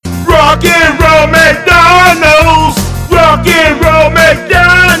Rock and roll McDonald's. Rock and roll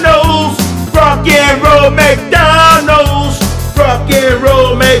McDonald's. Rock and roll McDonald's. Rock and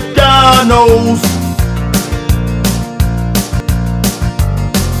roll McDonald's.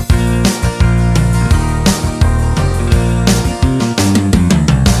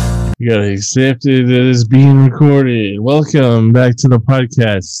 You got accepted as being recorded. Welcome back to the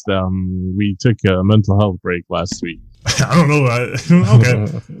podcast. We took a mental health break last week. I don't know. Okay.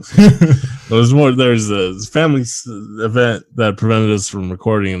 There's a family event that prevented us from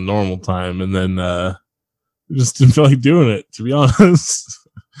recording in normal time, and then just didn't feel like doing it, to be honest.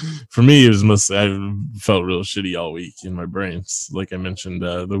 For me, it was mostly I felt real shitty all week in my brains, like I mentioned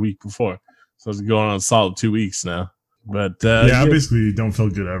the week before. So it's going on a solid 2 weeks now. But I basically don't feel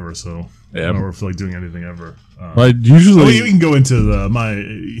good ever, so yeah. I never feel like doing anything ever. Usually, you can go into my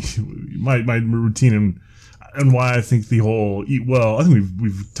routine and why I think the whole eat well. I think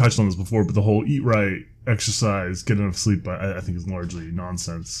we've touched on this before, but the whole eat right, exercise, get enough sleep, I think is largely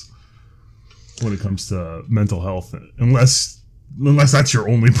nonsense when it comes to mental health, unless that's your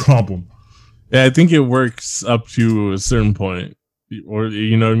only problem. Yeah, I think it works up to a certain point, or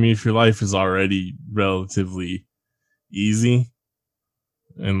you know what I mean. If your life is already relatively easy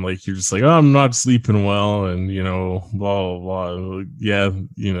and like you're just like, oh, I'm not sleeping well, and you know, blah blah blah. Yeah,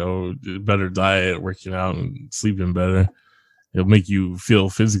 you know, better diet, working out, and sleeping better. It'll make you feel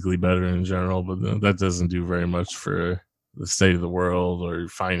physically better in general, but that doesn't do very much for the state of the world or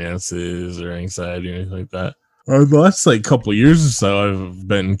finances or anxiety or anything like that. The last like couple of years or so, I've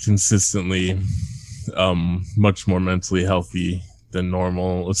been consistently much more mentally healthy than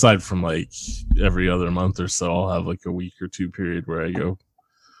normal. Aside from like every other month or so, I'll have like a week or two period where I go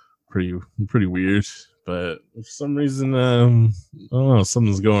pretty weird. But for some reason, I don't know,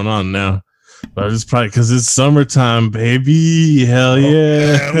 something's going on now. But it's probably because it's summertime, baby. Hell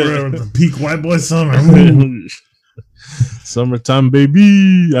yeah! We're at the peak white boy summer. Summertime,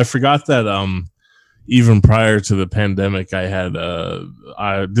 baby. I forgot that even prior to the pandemic,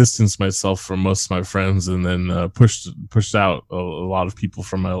 I distanced myself from most of my friends, and then pushed out a lot of people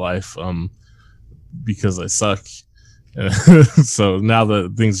from my life because I suck. So now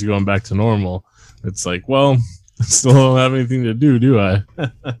that things are going back to normal, it's like, well, I still don't have anything to do I?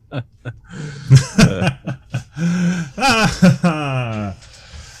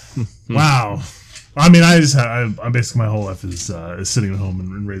 Wow. I mean, I'm basically my whole life is sitting at home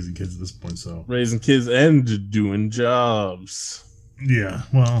and raising kids at this point. So raising kids and doing jobs. Yeah,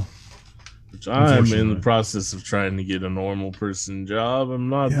 well, which I'm in the process of trying to get a normal person job. I'm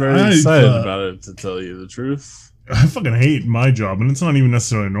not very excited about it, to tell you the truth. I fucking hate my job, and it's not even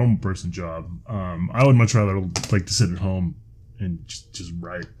necessarily a normal person job. I would much rather like to sit at home and just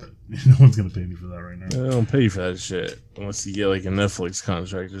write, but no one's gonna pay me for that right now. They don't pay you for that shit unless you get like a Netflix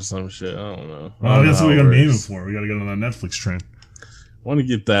contract or some shit. I don't know. That's what we gotta be aiming for. We gotta get on that Netflix train. I want to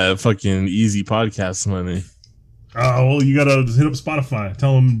get that fucking easy podcast money. Well, you gotta hit up Spotify.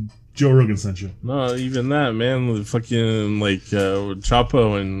 Tell them Joe Rogan sent you. No, even that, man. The fucking like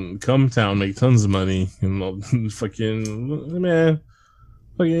Chapo and Cumtown make tons of money, and fucking man,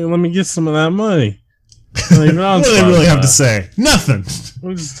 fucking let me get some of that money. What do they really have to say? Nothing.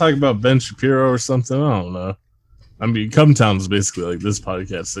 We'll just talk about Ben Shapiro or something. I don't know. I mean, Cumtown is basically like this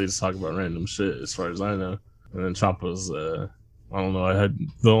podcast. They just talk about random shit, as far as I know. And then Chapo's, I don't know. I had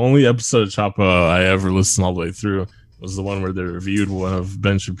the only episode of Chapo I ever listened all the way through was the one where they reviewed one of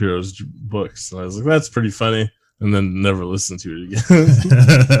Ben Shapiro's books, and I was like, that's pretty funny. And then never listened to it again.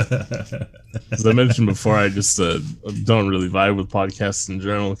 As I mentioned before, I just don't really vibe with podcasts in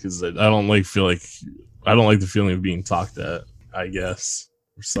general because I don't like the feeling of being talked at, I guess,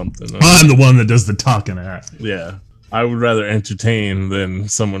 or something. I'm the one that does the talking at. Yeah. I would rather entertain than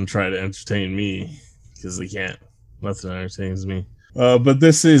someone try to entertain me, because they can't. Nothing entertains me. But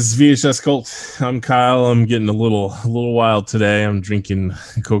this is VHS Cult. I'm Kyle. I'm getting a little wild today. I'm drinking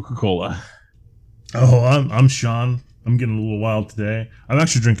Coca-Cola. Oh, I'm Sean. I'm getting a little wild today. I'm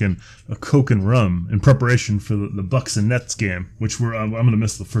actually drinking a Coke and rum in preparation for the Bucks and Nets game, which I'm going to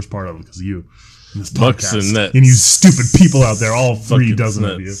miss the first part of it because of you. This Bucks and Nets. And you stupid people out there, all 3 dozen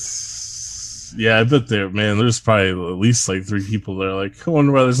of you. Yeah, I bet there's probably at least like 3 people that are like, I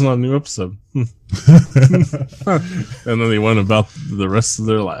wonder why there's not a new episode. And then they went about the rest of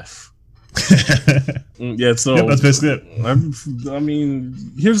their life. Yeah, so yep, that's basically it. I mean,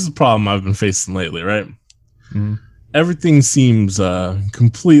 here's the problem I've been facing lately, right? Mm-hmm. Everything seems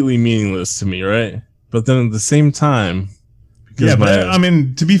completely meaningless to me, right? But then at the same time, I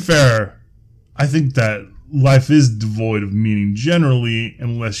mean, to be fair, I think that life is devoid of meaning generally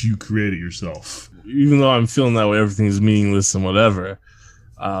unless you create it yourself. Even though I'm feeling that way, everything is meaningless and whatever.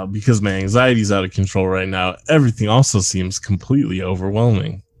 because my anxiety's out of control right now. Everything also seems completely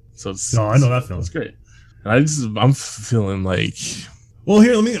overwhelming. So it's I know that feeling. It's great. And I'm feeling like well,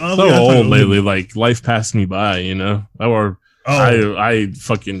 here let me. so old lately. Like life passed me by, you know. I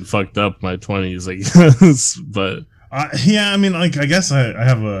fucking fucked up my 20s, I guess. But yeah, I mean, like I guess I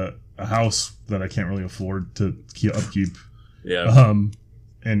have a house that I can't really afford to upkeep. Yeah.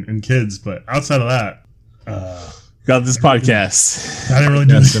 And kids, but outside of that, got this podcast. I didn't really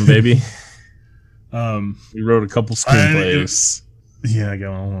do this, baby. We wrote a couple I screenplays.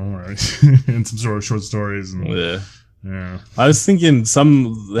 got one right. And some sort of short stories. And, yeah. I was thinking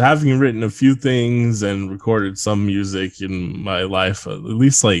having written a few things and recorded some music in my life, at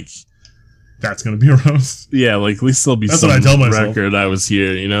least like that's gonna be a roast. Yeah, like at least there'll be that's some what I tell myself. Record I was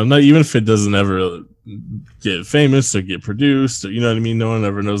here, you know. Not even if it doesn't ever get famous or get produced, or you know what I mean. No one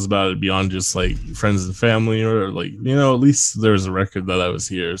ever knows about it beyond just like friends and family, or like you know, at least there was a record that I was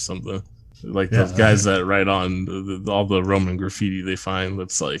here or something. Like those guys that write on all the Roman graffiti they find.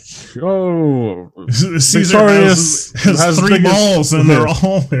 That's like, oh, Caesar has 3 balls and they're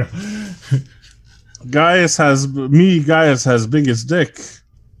all there. Gaius has biggest dick.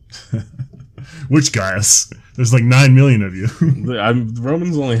 Which Gaius? There's like 9 million of you. The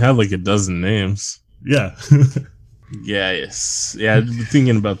Romans only had like a dozen names. Yeah. Gaius. Yeah, I've been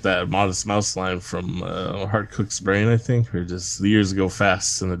thinking about that Modest Mouse line from Heart Cook's Brain, I think, where just the years go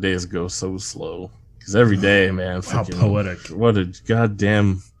fast and the days go so slow. Because every day, man. How poetic. What a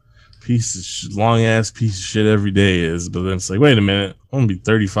goddamn long ass piece of shit every day is. But then it's like, wait a minute, I'm gonna be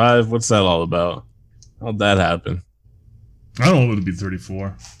 35. What's that all about? How'd that happen? I don't want to be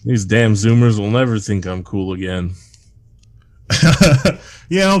 34. These damn Zoomers will never think I'm cool again.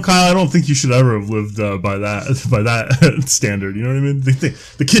 Yeah, no, Kyle, I don't think you should ever have lived by that standard. You know what I mean?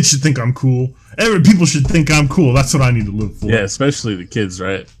 The kids should think I'm cool. People should think I'm cool. That's what I need to live for. Yeah, especially the kids,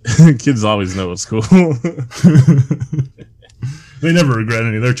 right? Kids always know what's cool. They never regret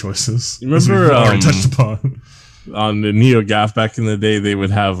any of their choices. You remember touched upon on the NeoGAF back in the day, they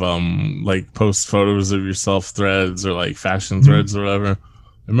would have like post photos of yourself threads or like fashion threads or whatever.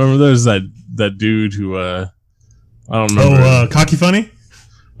 I remember there's that dude who I don't remember. Oh, Cocky Funny?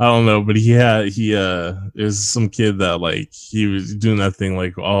 I don't know, but he is some kid that like he was doing that thing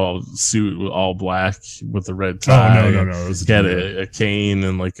like all suit all black with a red tie. Oh no. He had a cane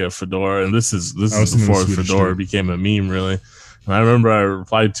and like a fedora, and this is before fedora became a meme, really. And I remember I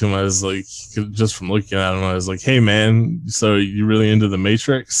replied to him. I was like, just from looking at him, I was like, "Hey man, so you really into the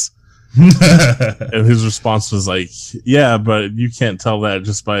Matrix?" And his response was like, "Yeah, but you can't tell that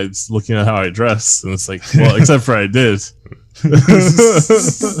just by looking at how I dress." And it's like, well, except for I did. For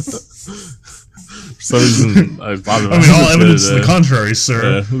some reason, I thought about it. All evidence to the contrary,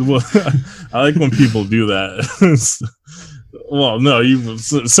 sir. Well, I like when people do that. Well, no, you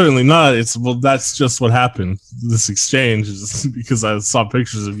certainly not. That's just what happened. This exchange is because I saw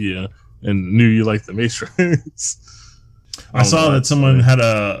pictures of you and knew you liked the Matrix. I saw that someone had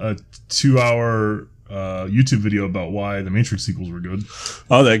a 2-hour YouTube video about why the Matrix sequels were good.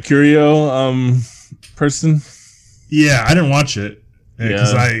 Oh, that Curio person? Yeah, I didn't watch it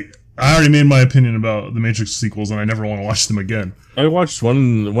because I already made my opinion about the Matrix sequels, and I never want to watch them again. I watched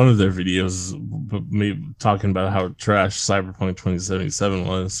one of their videos, maybe talking about how trash Cyberpunk 2077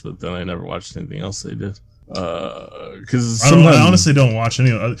 was, but then I never watched anything else they did. Because I honestly don't watch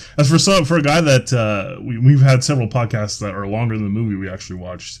any. As for a guy that we've had several podcasts that are longer than the movie we actually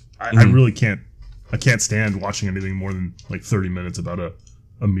watched. I really can't. I can't stand watching anything more than like 30 minutes about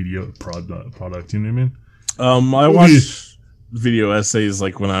a media product. You know what I mean? I watch video essays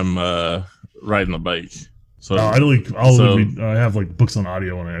like when I'm riding a bike. So I have like books on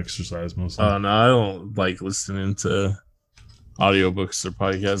audio when I exercise mostly. No, I don't like listening to audiobooks or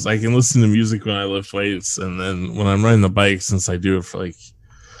podcasts. I can listen to music when I lift weights, and then when I'm riding the bike, since I do it for like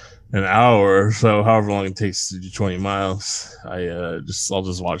an hour or so, however long it takes to do 20 miles, I'll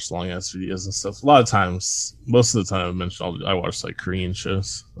just watch long ass videos and stuff. A lot of times, most of the time I mentioned I watch like Korean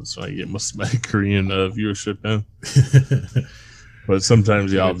shows. That's when I get most of my Korean viewership in. But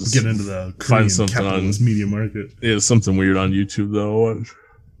sometimes I'll just get into the Korean find something on media market. Yeah, something weird on YouTube though.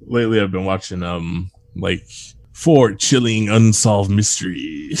 Lately I've been watching like 4 chilling unsolved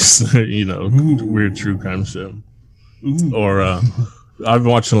mysteries. You know, weird true crime shit. Or I've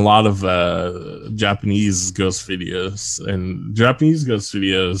been watching a lot of Japanese ghost videos, and Japanese ghost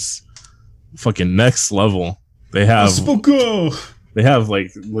videos, fucking next level. They have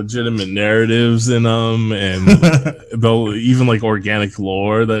like legitimate narratives in them, and they'll even like organic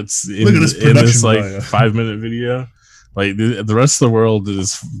lore that's in this like 5-minute video. Like the rest of the world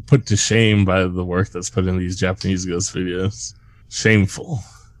is put to shame by the work that's put in these Japanese ghost videos. Shameful.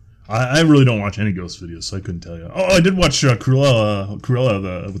 I really don't watch any ghost videos, so I couldn't tell you. Oh, I did watch Cruella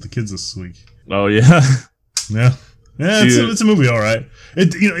with the kids this week. Oh yeah, yeah. It's a movie, all right.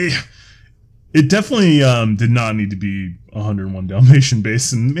 It definitely did not need to be 101 Dalmatian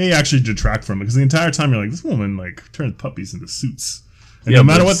based, and may actually detract from it because the entire time you're like, this woman like turns puppies into suits, and no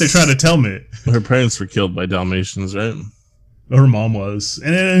matter what they try to tell me, her parents were killed by Dalmatians, right? Her mom was,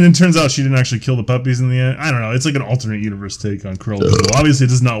 and it turns out she didn't actually kill the puppies in the end. I don't know. It's like an alternate universe take on Cruella. Obviously, it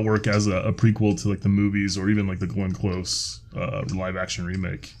does not work as a prequel to like the movies or even like the Glenn Close live action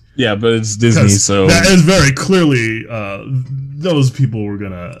remake. Yeah, but it's Disney, so that is very clearly those people were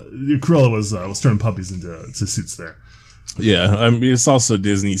gonna. Cruella was turning puppies into suits there. Yeah, I mean it's also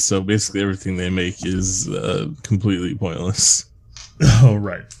Disney, so basically everything they make is completely pointless. Oh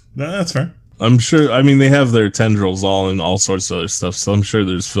right, that's fair. I'm sure. I mean, they have their tendrils all in all sorts of other stuff, so I'm sure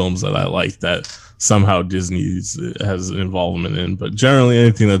there's films that I like that somehow Disney has involvement in. But generally,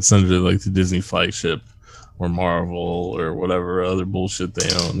 anything that's under like the Disney flagship or Marvel or whatever other bullshit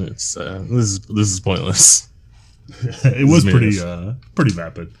they own, it's this is pointless. It was pretty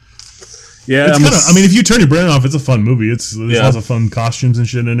vapid. Yeah, I mean, if you turn your brain off, it's a fun movie. There's lots of fun costumes and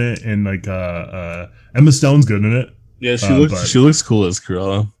shit in it, and like Emma Stone's good in it. Yeah, she looks cool as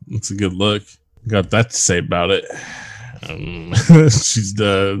Cruella. It's a good look. Got that to say about it. She's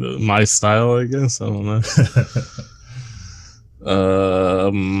my style, I guess. I don't know.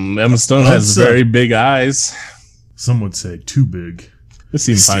 Emma Stone has very big eyes. Some would say too big. It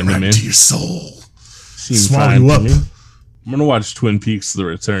seems fine to me. To your soul. Swallow you up. I'm gonna watch Twin Peaks: The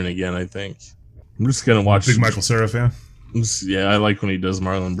Return again. I think I'm just gonna watch. Big Michael Cera fan. Yeah, I like when he does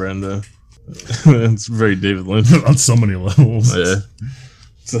Marlon Brando. It's very David Lynch on so many levels. Yeah.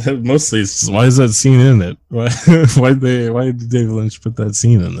 So mostly it's just, why is that scene in it? Why did David Lynch put that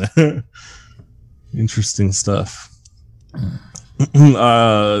scene in there? Interesting stuff.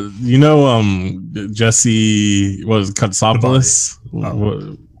 Jesse Katsopoulos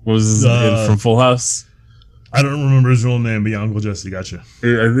was from Full House. I don't remember his real name, but yeah, Uncle Jesse, gotcha.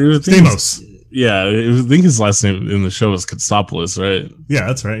 Stamos. Yeah, I think his last name in the show was Katsopoulos, right? Yeah,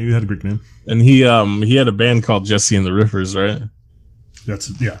 that's right. He had a Greek name. And he had a band called Jesse and the Rippers, right?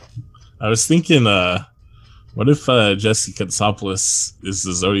 Yeah. I was thinking, what if Jesse Katsopoulos is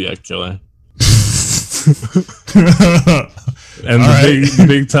the Zodiac killer? And the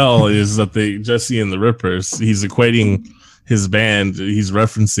big tell is that Jesse and the Rippers, he's equating his band, he's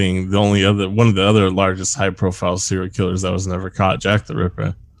referencing one of the other largest high profile serial killers that was never caught, Jack the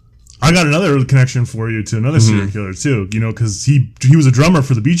Ripper. I got another connection for you to another serial killer too, because he was a drummer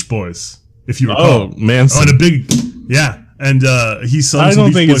for the Beach Boys, if you recall. Oh, Manson. And and he sung I some don't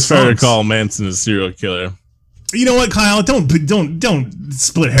Beach think Boys it's fair songs. to call Manson a serial killer. You know what, Kyle? Don't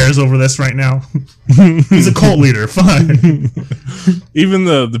split hairs over this right now. He's a cult leader. Fine. Even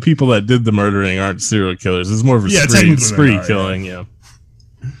the people that did the murdering aren't serial killers. It's more of a spree killing. Yeah,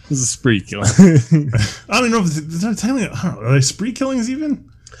 it's a spree killing. I don't know if are they spree killings even?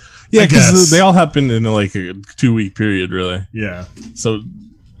 Yeah, because they all happened in like a 2-week period, really. Yeah. So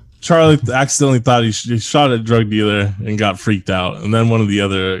Charlie accidentally thought he shot a drug dealer and got freaked out, and then one of the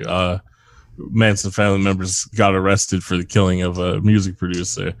other Manson family members got arrested for the killing of a music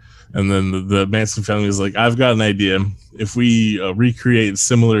producer. And then the Manson family was like, I've got an idea. If we recreate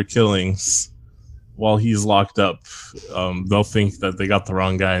similar killings while he's locked up, they'll think that they got the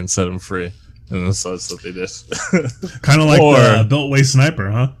wrong guy and set him free. And so that's what they did. Kind of like the Beltway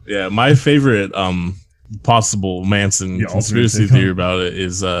Sniper, huh? Yeah, my favorite possible Manson conspiracy theory about it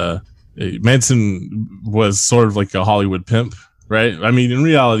is Manson was sort of like a Hollywood pimp. Right. I mean, in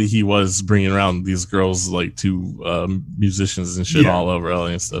reality, he was bringing around these girls like to musicians and shit all over LA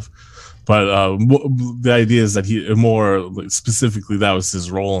and stuff. But the idea is that he more specifically that was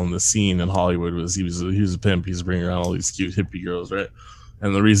his role in the scene in Hollywood was he was a pimp. He's bringing around all these cute hippie girls, right?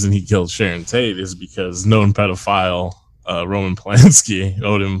 And the reason he killed Sharon Tate is because known pedophile Roman Polanski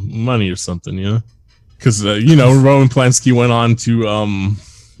owed him money or something, because Roman Polanski went on to.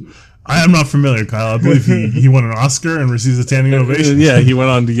 I am not familiar, Kyle. I believe he won an Oscar and received a standing ovation. Yeah, he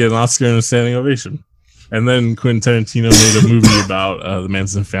went on to get an Oscar and a standing ovation. And then Quentin Tarantino made a movie about the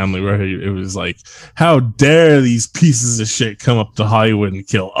Manson family where it was like, how dare these pieces of shit come up to Hollywood and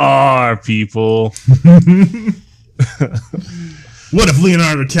kill our people? What if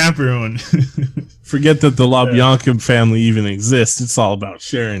Leonardo DiCaprio and... Forget that the LaBianca family even exists. It's all about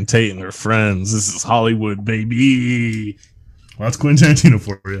Sharon Tate and her friends. This is Hollywood, baby. Well, that's Quentin Tarantino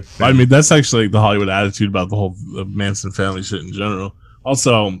for you. I mean, that's actually the Hollywood attitude about the whole Manson family shit in general.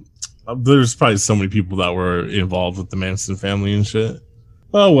 Also, there's probably so many people that were involved with the Manson family and shit.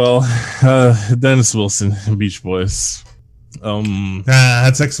 Oh, well. Dennis Wilson and Beach Boys.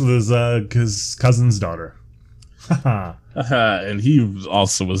 Had sex with his cousin's daughter. And he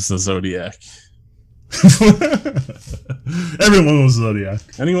also was the Zodiac. Everyone was Zodiac.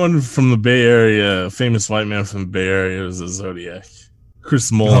 Anyone from the Bay Area, famous white man from the Bay Area, was a Zodiac.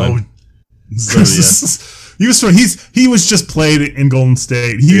 Chris Mullen. Zodiac. He was just played in Golden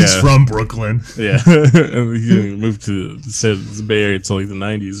State. He was from Brooklyn. Yeah, and he moved to the Bay Area until like the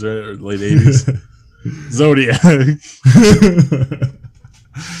 90s, right, or late 80s. Zodiac.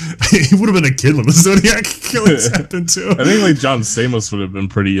 He would have been a kid when the Zodiac killings happened too. I think like John Stamos would have been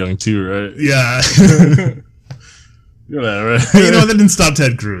pretty young too, right? Yeah. Whatever. That didn't stop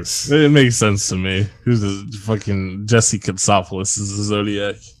Ted Cruz. It makes sense to me. Who's the fucking Jesse Katsopoulos is the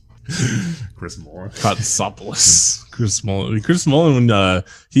Zodiac? Chris Mullen. Katsopoulos. Chris Mullen. Chris Mullen, when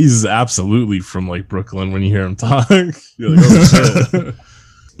he's absolutely from like Brooklyn when you hear him talk. You're like, oh shit.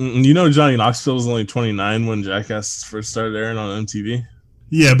 You know Johnny Knoxville was only 29 when Jackass first started airing on MTV?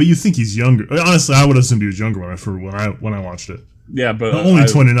 Yeah, but you think he's younger. Honestly, I would assume he was younger when I watched it. Yeah, but only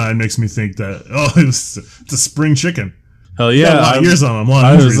 29 makes me think that it's a spring chicken. Hell yeah, a lot of years on him.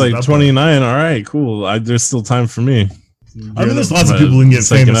 I was like 29. All right, cool. There's still time for me. I mean, there's lots of people who can get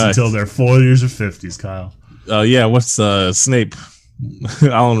famous until their 40s or 50s, Kyle. Yeah, what's Snape?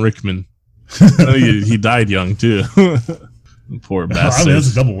 Alan Rickman. He died young too. Poor bastard. I mean,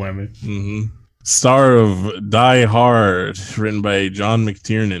 that's a double whammy. Mm-hmm. Star of Die Hard, written by John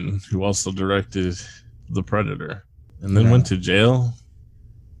McTiernan, who also directed The Predator, and then went to jail.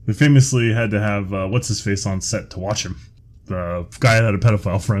 They famously had to have what's his face on set to watch him. The guy that had a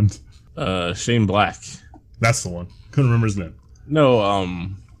pedophile friend. Shane Black. That's the one. Couldn't remember his name. No,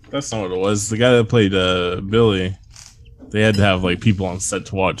 that's not what it was. The guy that played Billy. They had to have like people on set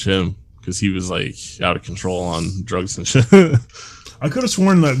to watch him because he was like out of control on drugs and shit. I could have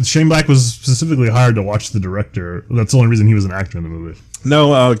sworn that Shane Black was specifically hired to watch the director. That's the only reason he was an actor in the movie.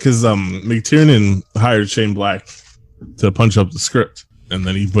 No, because McTiernan hired Shane Black to punch up the script, and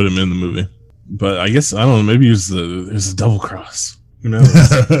then he put him in the movie. But I guess, I don't know, maybe it was a double cross. Who knows?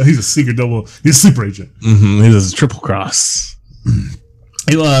 He's a secret double. He's a sleeper agent. Mm-hmm. He's a triple cross.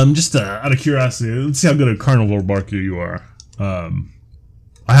 Hey, just out of curiosity, let's see how good a carnivore barker you are. I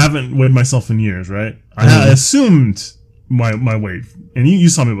haven't weighed myself in years, right? I assumed my weight, and you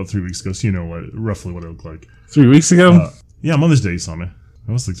saw me about 3 weeks ago, so you know roughly what it looked like. 3 weeks ago? Yeah, Mother's Day you saw me.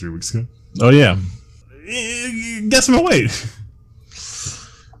 That was like 3 weeks ago. Oh yeah. Guess my weight.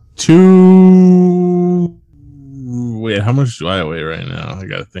 Wait, how much do I weigh right now? I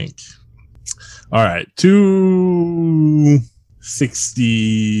gotta think. All right,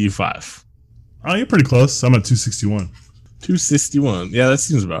 265. Oh, you're pretty close. I'm at 261. 261. Yeah, that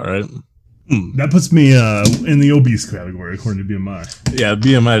seems about right. That puts me in the obese category according to BMI. Yeah,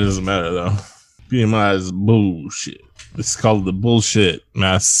 BMI doesn't matter though. BMI is bullshit. It's called the bullshit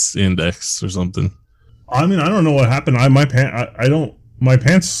mass index or something. I mean, I don't know what happened. My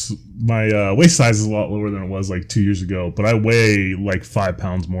waist size is a lot lower than it was like 2 years ago, but I weigh like 5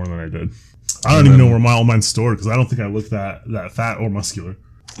 pounds more than I did. I don't even know where all mine's stored because I don't think I look that fat or muscular.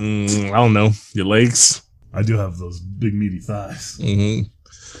 I don't know. Your legs? I do have those big meaty thighs. Mm-hmm.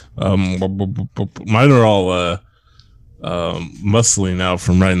 Mine are all muscly now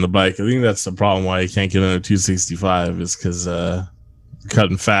from riding the bike. I think that's the problem why I can't get under 265 is because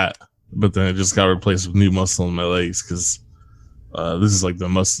cutting fat, but then it just got replaced with new muscle in my legs because this is like the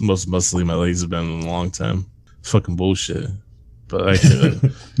most muscly my legs have been in a long time. It's fucking bullshit. But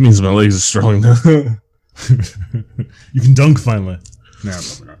it means my legs are strong now. You can dunk finally. Nah,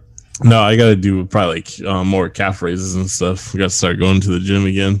 probably not. No, I gotta do probably like more calf raises and stuff. We gotta start going to the gym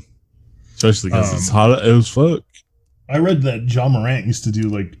again, especially because it's hot as fuck. I read that John Morant used to do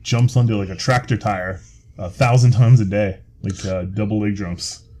like jumps onto like a tractor tire 1,000 times a day, like double leg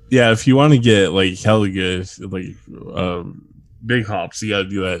jumps. Yeah, if you want to get like hella good, like big hops, you gotta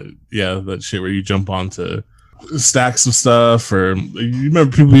do that. Yeah, that shit where you jump onto stacks of stuff, or you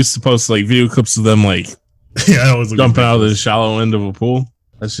remember people used to post like video clips of them like I always jumping out of the shallow end of a pool.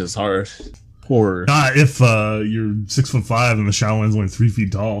 That's just hard. Horror. Not if you're 6'5" and the shallow end's only 3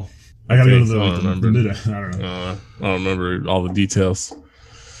 feet tall. I gotta go to the mid. I don't know. I don't remember all the details.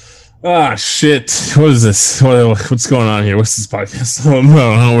 Ah, shit. What is this? What's going on here? What's this podcast? I don't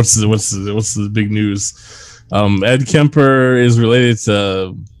know. What's the big news? Ed Kemper is related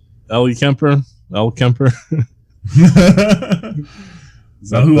to Ellie Kemper. Elle Kemper.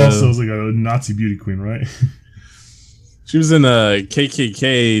 Who also was like a Nazi beauty queen, right? She was in a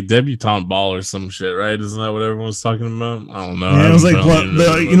KKK debutante ball or some shit, right? Isn't that what everyone was talking about? I don't know. Yeah, it was like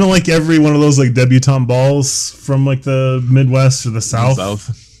like every one of those like debutante balls from like the Midwest or the South.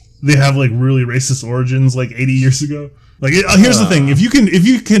 They have like really racist origins like 80 years ago. Like, here's the thing: if you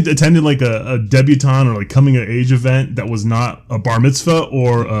can attend like a debutante or like coming of age event that was not a bar mitzvah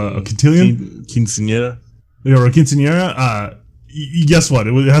or a cotillion, quinceañera, or a quinceañera, guess what?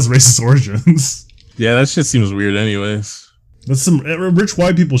 It has racist origins. Yeah, that shit seems weird, anyways. That's some rich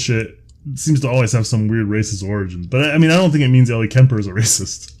white people shit. It seems to always have some weird racist origin. But I mean, I don't think it means Ellie Kemper is a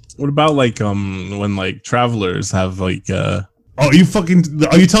racist. What about like when like travelers have like Oh, are you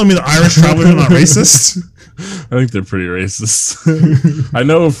telling me the Irish travelers are not racist? I think they're pretty racist. I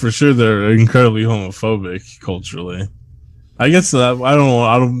know for sure they're incredibly homophobic culturally. I guess I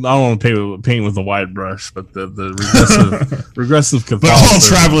don't want to paint with a wide brush, but the regressive Catholicism. But all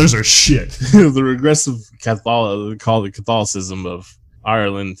travelers are shit. The regressive Catholicism of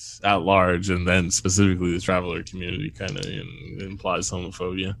Ireland at large, and then specifically the traveler community, kind of implies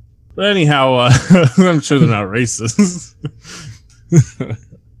homophobia. But anyhow, I'm sure they're not racist.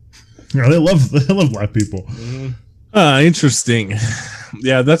 Yeah, they love black people. Interesting.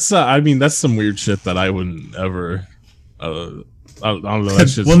 Yeah, that's that's some weird shit that I wouldn't ever. I don't know.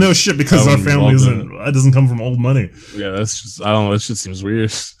 That's just, well, no shit, because our family doesn't come from old money. Yeah, that's just, I don't know. That shit seems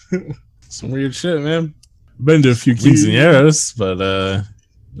weird. Some weird shit, man. Been to a few quinceañeras, but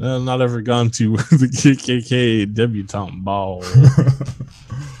not ever gone to the KKK debutante ball.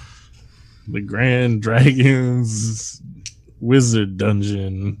 The Grand Dragons Wizard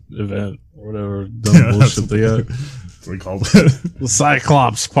Dungeon event, or whatever dumb bullshit they got. That's what we called it. The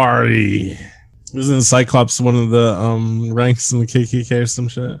Cyclops Party. Isn't Cyclops one of the ranks in the KKK or some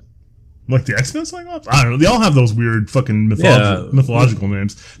shit? Like the X-Men Cyclops? I don't know. They all have those weird fucking mythological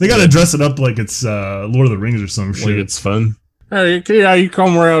names. They gotta dress it up like it's Lord of the Rings or some shit. Like it's fun. Hey, you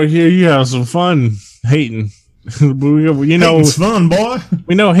come around here, you have some fun hating. Hating's fun, boy.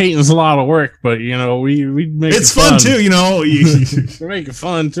 We know hating's a lot of work, but we make it's fun too. We make it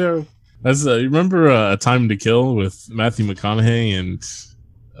fun too. That's you remember A Time to Kill with Matthew McConaughey and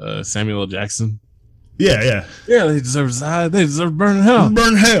Samuel L. Jackson? Yeah. They deserve to die. They deserve to burn in hell.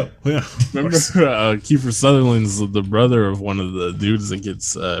 Burn in hell. Yeah. Remember Kiefer Sutherland's the brother of one of the dudes that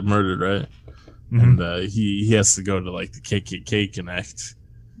gets murdered, right? Mm-hmm. And he has to go to like the KKK Connect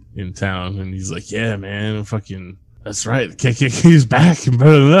in town, and he's like, yeah, man, fucking, that's right, the KKK's back and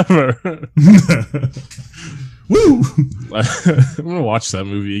better than ever. Woo! I'm gonna watch that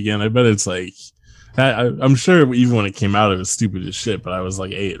movie again. I bet it's like, I'm sure even when it came out, it was stupid as shit, but I was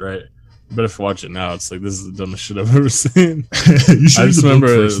like 8, right? I bet if I watch it now, it's like, this is the dumbest shit I've ever seen. I just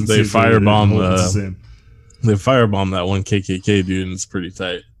remember they firebomb that one KKK dude, and it's pretty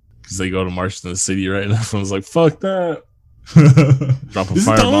tight, because they go to march in the city, right? And everyone's like, fuck that. Drop a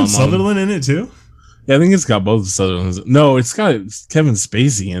firebomb. Is Sutherland in it too? Yeah, I think it's got both Sutherlands. No, it's got Kevin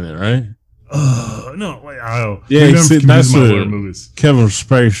Spacey in it, right? No, wait, I don't. Yeah, that's what movies. Kevin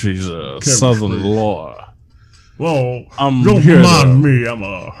Spacey's Southern law. Well, don't mind me. I'm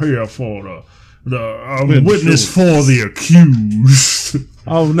here for the witness for the accused.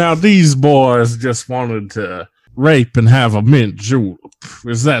 Oh, now these boys just wanted to rape and have a mint julep.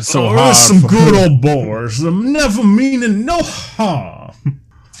 Is that so hard? There's some good old boys. I'm never meaning no harm.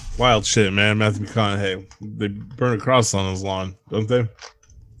 Wild shit, man. Matthew McConaughey. They burn a cross on his lawn, don't they?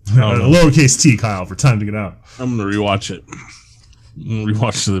 Lowercase T, Kyle, for Time to Get Out. I'm gonna rewatch it.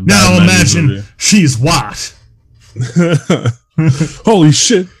 Rewatch the now imagine movie. She's white. Holy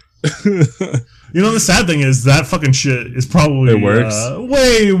shit. The sad thing is that fucking shit is probably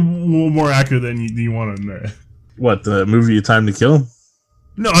way more accurate than you want to admit. What, the movie A Time to Kill?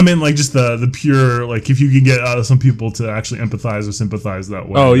 No, I mean like just the pure, like if you can get some people to actually empathize or sympathize that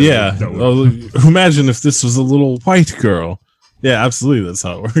way. Oh yeah. Imagine if this was a little white girl. Yeah, absolutely. That's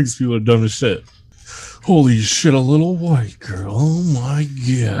how it works. People are dumb as shit. Holy shit, a little white girl. Oh my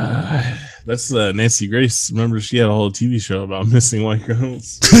god. That's Nancy Grace. Remember, she had a whole TV show about missing white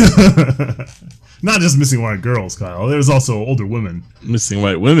girls. Not just missing white girls, Kyle. There was also older women. Missing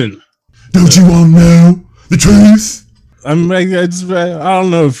white women. Don't you want to know the truth? I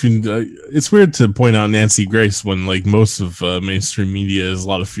don't know if you. It's weird to point out Nancy Grace when like most of mainstream media is a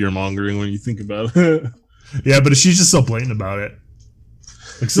lot of fear mongering when you think about it. Yeah, but she's just so blatant about it.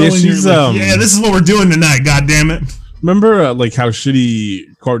 Like, so yeah, she's yeah, this is what we're doing tonight. God damn it! Remember like how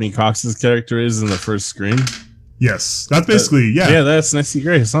shitty Courtney Cox's character is in the first Scream? Yes, that's basically yeah, that's Nancy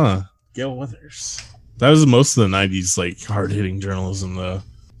Grace, huh? Gail Weathers. That was most of the '90s like hard hitting journalism though.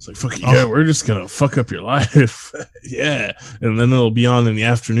 It's like, fuck yeah, we're just gonna fuck up your life. Yeah. And then it'll be on in the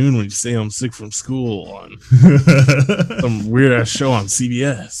afternoon when you say I'm sick from school on some weird ass show on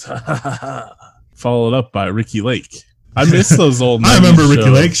CBS. Followed up by Ricky Lake. I miss those old I remember Ricky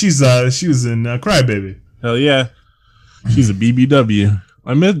Lake. She was in Crybaby. Hell yeah. She's a BBW.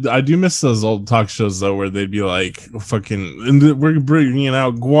 I do miss those old talk shows though, where they'd be like, "Fucking, and we're bringing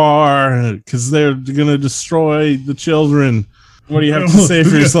out Guar because they're gonna destroy the children." What do you have to say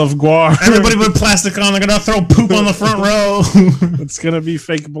for yourself, Guar? Everybody put plastic on. They're gonna throw poop on the front row. It's gonna be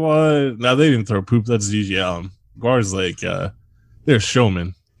fake blood. No, they didn't throw poop. That's Gigi Allen. Guar's like, they're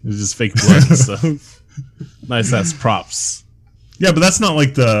showmen. It's just fake blood and stuff. Nice ass props. Yeah, but that's not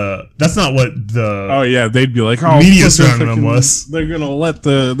what the Oh yeah, they'd be like, oh, media surrounding them was. They're gonna light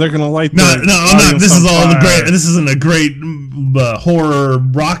the. No. This is all this isn't a great horror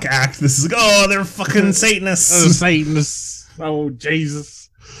rock act. This is they're fucking Satanists. Satanists. Oh Jesus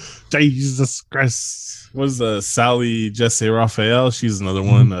Christ. Was Sally Jesse Raphael? She's another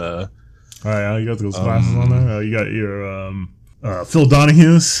one. All right, you got those glasses on there. You got your Phil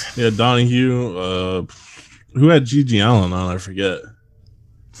Donahue's. Yeah, Donahue. Who had Gigi Allen on? I forget.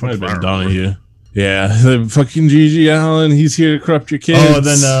 Might have been Donahue. Yeah, the fucking Gigi Allen. He's here to corrupt your kids. Oh, and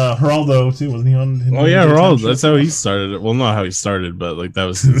then Geraldo too. Wasn't he on? Oh yeah, Geraldo. That's how he started it. Well, not how he started, but like that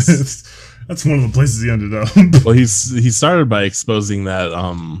was his. That's one of the places he ended up. Well, he started by exposing that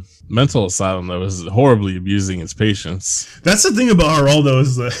mental asylum that was horribly abusing its patients. That's the thing about Geraldo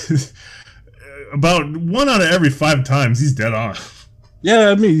is that about 1 out of every 5 times he's dead on. Yeah,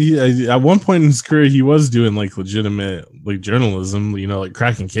 I mean, at one point in his career, he was doing like legitimate like journalism, you know, like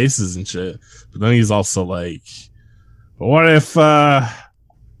cracking cases and shit. But then he's also like, but what if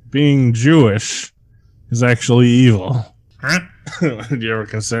being Jewish is actually evil? Huh? Did you ever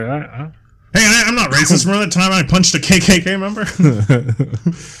consider that? Huh? Hey, I'm not racist. Remember that time I punched a KKK member?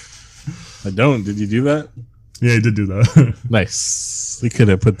 I don't. Did you do that? Yeah, he did do that. Nice. We could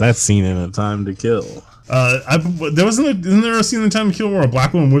have put that scene in A Time to Kill. Isn't there a scene in Time to Kill where a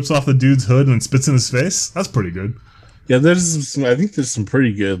black woman whips off the dude's hood and spits in his face? That's pretty good. Yeah, I think there's some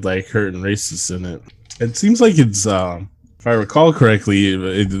pretty good like hurt and racist in it. It seems like it's if I recall correctly,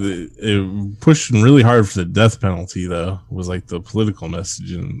 it pushed really hard for the death penalty though. It was like the political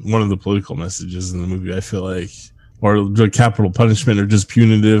message, and one of the political messages in the movie, I feel like, or capital punishment or just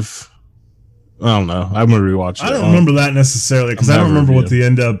punitive. I don't know. I'm gonna rewatch it. I don't remember that necessarily because I don't remember what the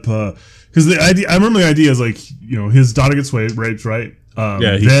end up. Because the idea, I remember the idea is like, you know, his daughter gets raped, right?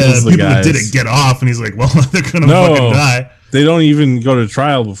 Yeah, he kills the people guys. that didn't get off, and he's like, well, they're gonna fucking die. They don't even go to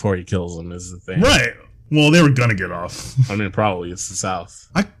trial before he kills them. Is the thing, right? Well, they were gonna get off. I mean, probably it's the South.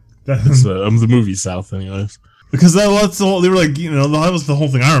 It's the movie South, anyways. Because that's the whole. They were like, you know, that was the whole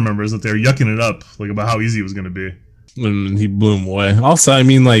thing I remember is that they were yucking it up, like about how easy it was gonna be. And he blew him away. Also, I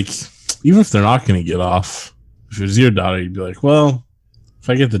mean, like, even if they're not gonna get off, if it was your daughter, you'd be like, well, if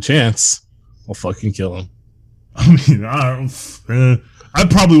I get the chance, I'll fucking kill him. I mean, I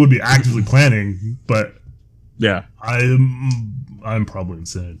probably would be actively planning, but yeah, I'm probably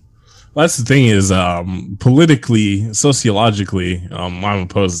insane. Well, that's the thing is, politically, sociologically, I'm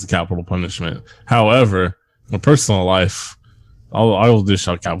opposed to capital punishment. However, in my personal life, I will dish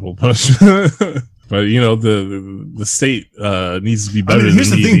out capital punishment. But you know, the state needs to be better. I mean,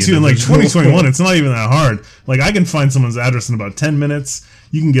 here's the thing too. In like 2021, it's not even that hard. Like I can find someone's address in about 10 minutes.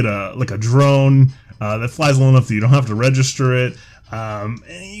 You can get a drone that flies low enough that you don't have to register it, and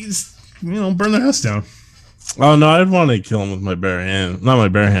you just burn their house down. Oh no, I'd want to kill him with my bare hands. Not my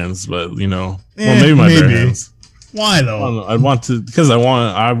bare hands, but you know, maybe my bare hands. Why though? I'd want to because I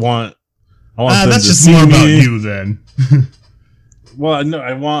want. That's just more about you then. Well, no,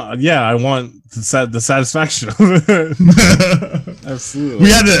 I want the satisfaction of it. Absolutely.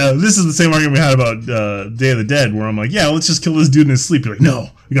 We had this is the same argument we had about Day of the Dead, where I'm like, yeah, let's just kill this dude in his sleep. You're like, no,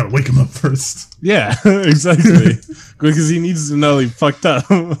 we gotta wake him up first. Yeah, exactly. Because he needs to know he fucked up.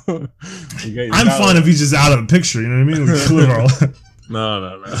 I'm fine if he's just out of the picture. You know what I mean? Like,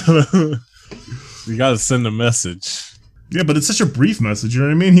 No. You gotta send a message. Yeah, but it's such a brief message. You know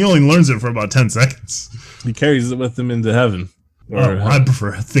what I mean? He only learns it for about 10 seconds. He carries it with him into heaven. I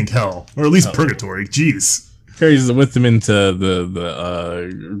prefer think hell, or at least purgatory. Jeez, carries it with him into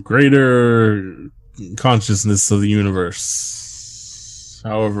the greater consciousness of the universe.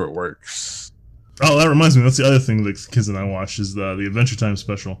 However it works. Oh, that reminds me. That's the other thing the kids and I watched is the Adventure Time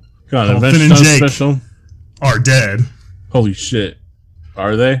special. God, Adventure Time special are dead. Holy shit,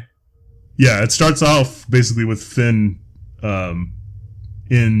 are they? Yeah, it starts off basically with Finn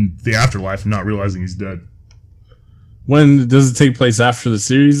in the afterlife, not realizing he's dead. When does it take place? After the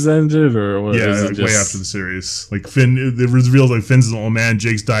series ended, or what? Yeah, like way after the series. Like Finn, it reveals like Finn's an old man.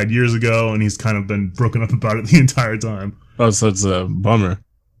 Jake's died years ago, and he's kind of been broken up about it the entire time. Oh, so it's a bummer.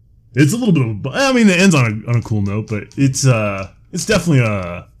 It's a little bit of. I mean, it ends on a cool note, but it's definitely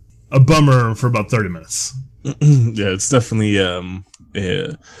a bummer for about 30 minutes. Yeah, it's definitely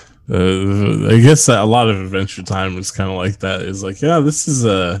I guess that a lot of Adventure Time is kind of like that. Is like, yeah, this is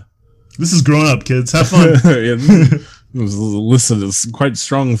grown up, kids. Have fun. yeah, there's a list of some quite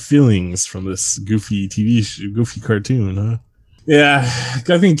strong feelings from this goofy goofy cartoon, huh? Yeah,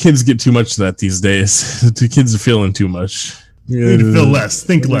 I think kids get too much of that these days. The kids are feeling too much. You need to feel less,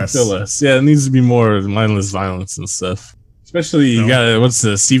 think less. Feel less. Yeah, it needs to be more mindless violence and stuff. Especially you got what's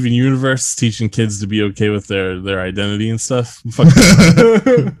the Steven Universe teaching kids to be okay with their identity and stuff. Fuck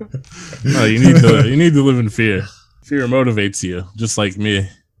that. No, you need to live in fear. Fear motivates you, just like me.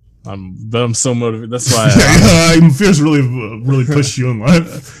 I'm so motivated. That's why fear's really pushed you in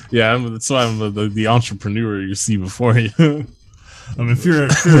life. Yeah, that's why I'm the entrepreneur you see before you. I mean, fear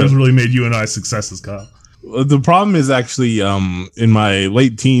has really made you and I successes, Kyle. The problem is actually in my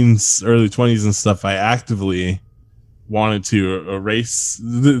late teens, early 20s and stuff, I actively wanted to erase.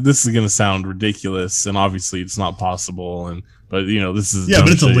 This is going to sound ridiculous, and obviously it's not possible. But this is but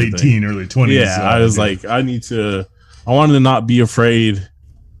it's a late teen, early 20s. Yeah, I was like, I wanted to not be afraid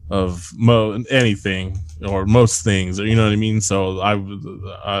of anything or most things, or you know what I mean. So I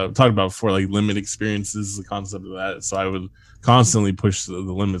talked about before, like limit experiences, the concept of that. So I would constantly push the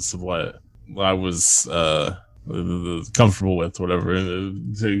limits of what I was comfortable with, whatever.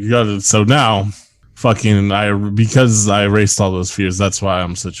 So now, because I erased all those fears, that's why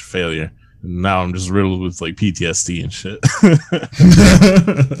I'm such a failure. And now I'm just riddled with like PTSD and shit.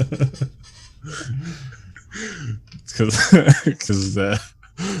 Because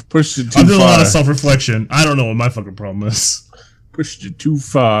pushed it too far. I'm doing a lot of self-reflection. I don't know what my fucking problem is. Pushed it too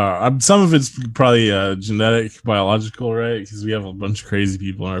far. Some of it's probably genetic, biological, right? Because we have a bunch of crazy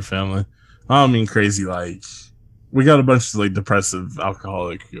people in our family. I don't mean crazy like we got a bunch of like depressive,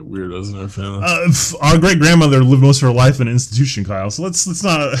 alcoholic weirdos in our family. Our great grandmother lived most of her life in an institution, Kyle. So let's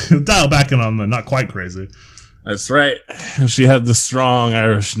not dial back in on the not quite crazy. That's right. She had the strong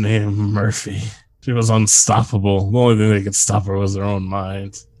Irish name Murphy. She was unstoppable. The only thing that could stop her was her own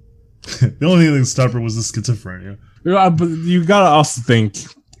mind. The only thing that could stop her was the schizophrenia. Yeah, but you gotta also think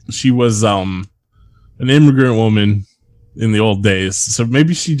she was an immigrant woman in the old days, so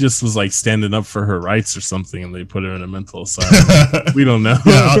maybe she just was like standing up for her rights or something, and they put her in a mental asylum. We don't know.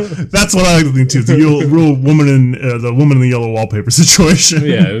 Yeah, that's what I like to think too. The real woman in the woman in the yellow wallpaper situation.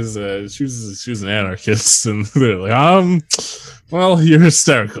 Yeah, it was, she was an anarchist, and they're like, well, you're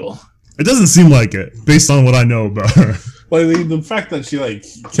hysterical. It doesn't seem like it, based on what I know about her. Like the fact that she like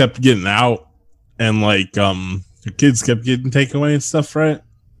kept getting out, and like her kids kept getting taken away and stuff, right?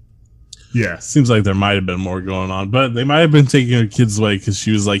 Yeah, seems like there might have been more going on, but they might have been taking her kids away because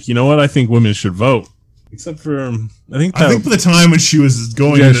she was like, you know what? I think women should vote. Except for I think for the time when she was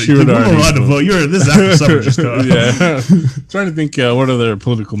going, she would already allowed to vote. This is after suffrage. Yeah, trying to think what other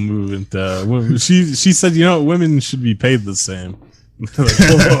political movement. She said, you know, women should be paid the same. Like,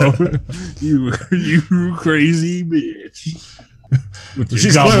 whoa, you crazy bitch.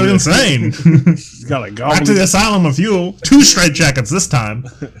 She's clearly insane. She's got a back to the asylum of you. 2 straitjackets this time.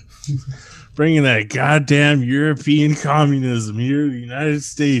 Bringing that goddamn European communism here to the United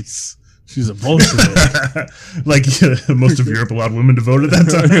States. She's a Bolshevik. Like most of Europe allowed women to vote at that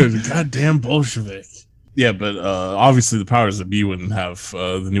time. Goddamn Bolshevik. Yeah, but obviously the powers that be wouldn't have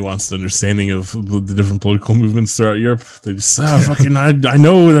the nuanced understanding of the different political movements throughout Europe. They just fucking. I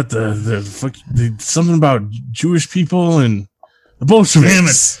know that the something about Jewish people and the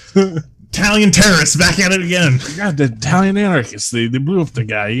Bolsheviks. Damn it. Italian terrorists back at it again. God, the Italian anarchists. They blew up the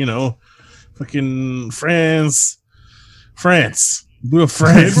guy, you know. Fucking France. Blew up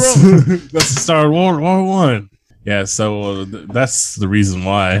France. That's the start of World War One. Yeah, so that's the reason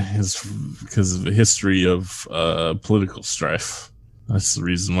why, is because of the history of political strife. That's the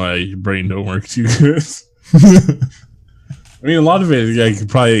reason why your brain don't work too good. I mean, a lot of it, like,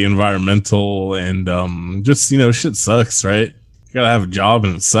 probably environmental and just, you know, shit sucks, right? You gotta have a job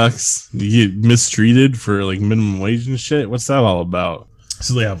and it sucks. You get mistreated for like minimum wage and shit. What's that all about?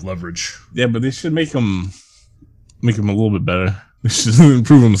 So they have leverage. Yeah, but they should make them a little bit better. They should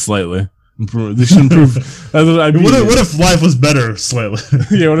improve them slightly. They should improve. What if life was better slightly?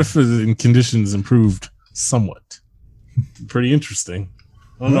 Yeah, what if the conditions improved somewhat? Pretty interesting.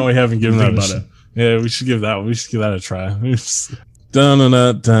 I don't know. We haven't given that a yeah. We should give that a try.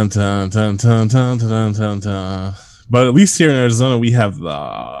 But at least here in Arizona, we have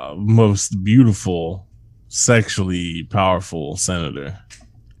the most beautiful, sexually powerful senator,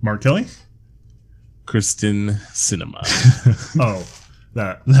 Mark Kelly, Kristen Sinema. Oh,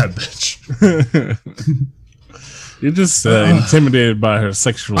 that bitch. You're just intimidated by her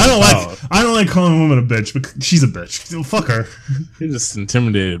sexual power. I don't like calling a woman a bitch, but she's a bitch. Fuck her. You're just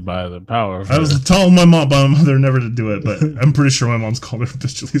intimidated by the power of her. I was telling my mother never to do it, but I'm pretty sure my mom's called her a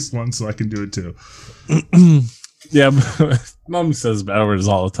bitch at least once, so I can do it too. Yeah, but Mom says bad words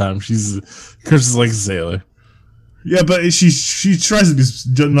all the time. She's curses like a sailor. Yeah, but she tries to be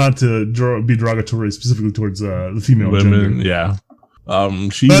not to be derogatory specifically towards the female women. gender. Yeah. But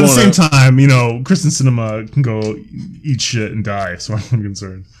at the same time, you know, Kristen Cinema can go eat shit and die, so I'm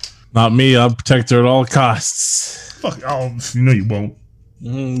concerned. Not me. I'll protect her at all costs. Fuck, you know you won't.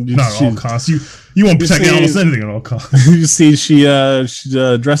 Not at all costs. You won't protect almost anything at all costs. You see, she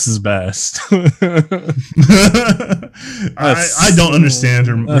dresses best. I don't understand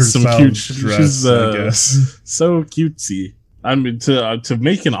her some style cute dress. She's I guess so cutesy. I mean, to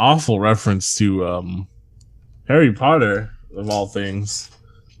make an awful reference to Harry Potter of all things,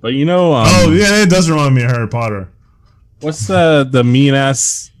 but you know, oh yeah, it does remind me of Harry Potter. What's the mean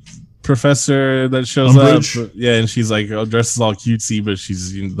ass professor that shows Umbridge? up? Yeah, and she's like dresses all cutesy, but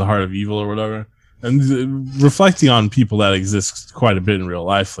she's the heart of evil or whatever. And reflecting on people that exist quite a bit in real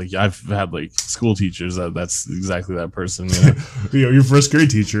life, like I've had like school teachers that's exactly that person. You know? You know, your first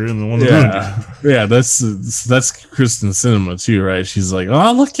grade teacher and the one that ruined you. Yeah, that's Kristen Cinema too, right? She's like,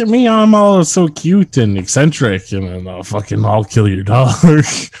 oh, look at me, I'm all so cute and eccentric, and then I'll kill your dog,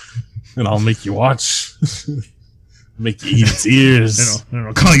 and I'll make you watch, make you eat its ears, and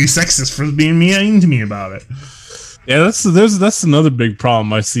I'll call you sexist for being mean to me about it. Yeah, that's another big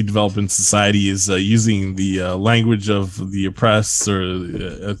problem I see develop in society is using the language of the oppressed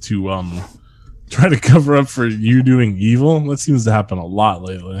or to try to cover up for you doing evil. That seems to happen a lot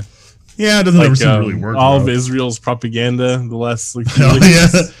lately. Yeah, it doesn't ever seem to really work. All of Israel's propaganda the last like yeah.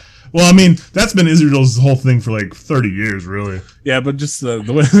 Well, I mean, that's been Israel's whole thing for like 30 years, really. Yeah, but just the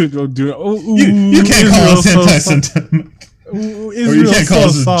way they do it. Oh, you can't call us anti-Semitic. Or you can't call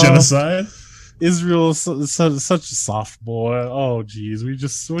us genocide. Israel is such a soft boy. Oh, geez, we're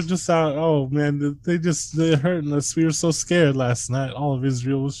just out. Oh man, they're hurting us. We were so scared last night. All of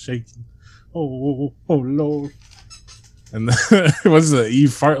Israel was shaking. Oh Lord. And what's the Eve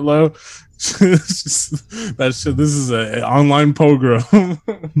Fartlow? That shit. This is an online pogrom.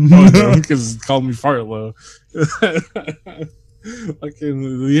 Because it called me Fartlow. Like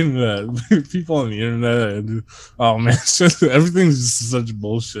in the internet, people on the internet, and oh man, everything's just such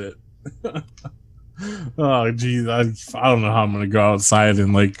bullshit. Oh geez, I don't know how I'm gonna go outside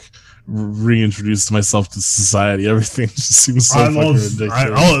and like reintroduce myself to society. Everything just seems so fucking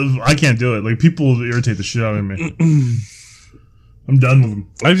ridiculous. I can't do it. Like people irritate the shit out of me. I'm done with them.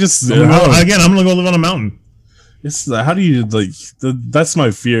 I'm gonna go live on a mountain. How do you like? That's my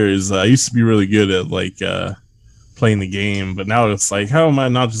fear. Is I used to be really good at like playing the game, but now it's like, how am I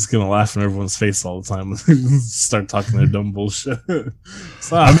not just gonna laugh in everyone's face all the time and start talking their dumb bullshit?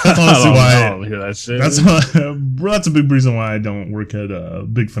 So, that's honestly why I don't hear that shit. That's a big reason why I don't work at a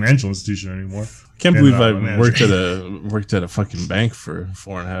big financial institution anymore. Can't believe I worked at a fucking bank for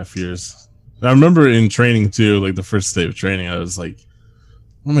 4.5 years. I remember in training too, like the first day of training, I was like,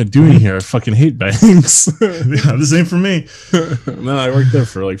 what am I doing here? I fucking hate banks. Yeah, this ain't for me. And then I worked there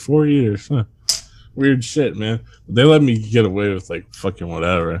for like 4 years. Huh. Weird shit, man. They let me get away with like fucking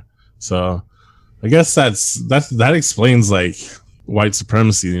whatever. So I guess that explains like white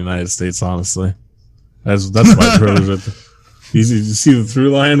supremacy in the United States. Honestly, that's why privilege. Easy to see the through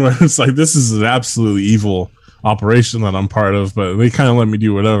line where it's like, this is an absolutely evil operation that I'm part of, but they kind of let me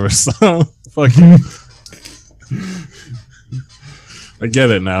do whatever. So fuck you. I get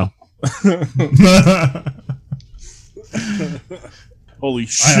it now. Holy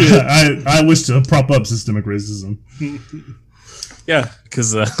shit. I wish to prop up systemic racism. Yeah,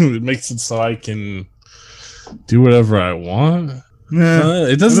 because it makes it so I can do whatever I want.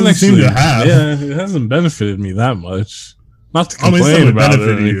 It doesn't actually seem to have. Yeah, it hasn't benefited me that much. Not to complain about it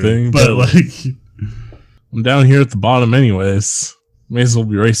or anything, but like, I'm down here at the bottom anyways. May as well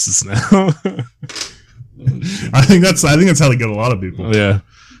be racist now. I think that's how they get a lot of people. Yeah.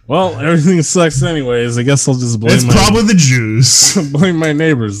 Well, everything sucks anyways. I guess I'll just blame It's probably the Jews. Blame my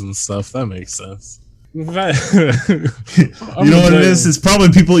neighbors and stuff. That makes sense. You know what it is? It's probably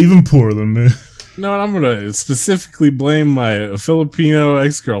people even poorer than me. No, I'm gonna specifically blame my Filipino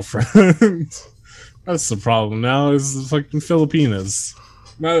ex-girlfriend. That's the problem now, is the fucking Filipinas.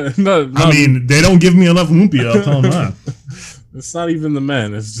 Not, I mean, they don't give me enough lumpia, I'll tell them that. It's not even the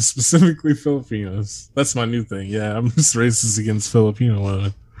men, it's just specifically Filipinos. That's my new thing. Yeah, I'm just racist against Filipino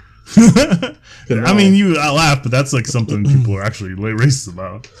women. I mean, I laugh, but that's like something people are actually racist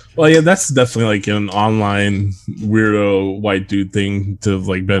about. Well, yeah, that's definitely like an online weirdo white dude thing to have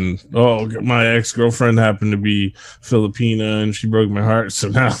like been, oh, my ex-girlfriend happened to be Filipina and she broke my heart, so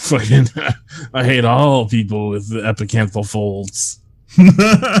now fucking I hate all people with the epicanthal folds.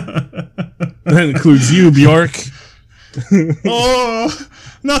 That includes you, Bjork. Oh,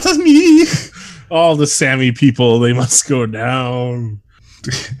 not as me. All the Sami people, they must go down.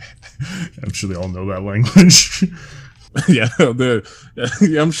 I'm sure they all know that language. Yeah,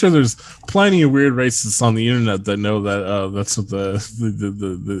 I'm sure there's plenty of weird racists on the internet that know that that's what the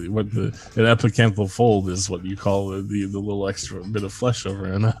an epicanthal fold is, what you call the little extra bit of flesh over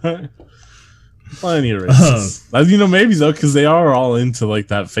and plenty of racists. You know, maybe though, because they are all into like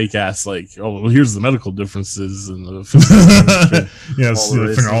that fake ass like, oh, well, here's the medical differences and the yes,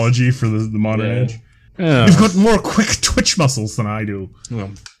 the phrenology for the modern age. Yeah. You've got more quick twitch muscles than I do. Yeah.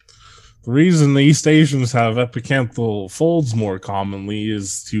 The reason the East Asians have epicanthal folds more commonly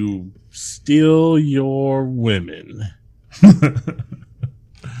is to steal your women. I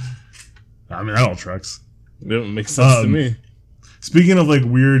mean, that all tracks. It makes sense to me. Speaking of like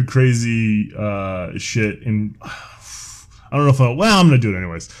weird, crazy shit, and I don't know if I'm gonna do it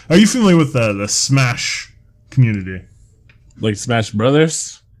anyways. Are you familiar with the Smash community? Like Smash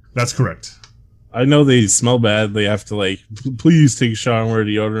Brothers? That's correct. I know they smell bad. They have to like, please take a shower and wear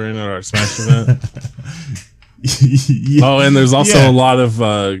deodorant at our Smash event. Yeah. Oh, and there's also a lot of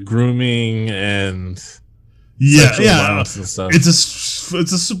grooming and sexual violence and stuff.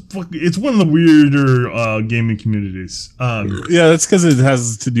 It's one of the weirder gaming communities. Yeah, that's because it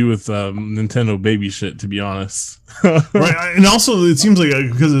has to do with Nintendo baby shit, to be honest. Right, and also it seems like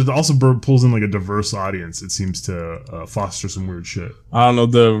because it also pulls in like a diverse audience, it seems to foster some weird shit. I don't know,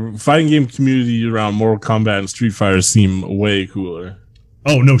 the fighting game community around Mortal Kombat and Street Fighter seem way cooler.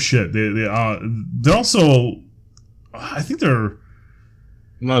 Oh no shit! They're also, I think they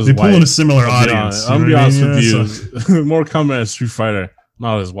pull in a similar audience. I'm be honest with you. So. Mortal Kombat and Street Fighter,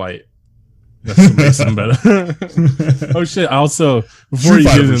 not as white. That's what makes them better. Oh shit! Also, before you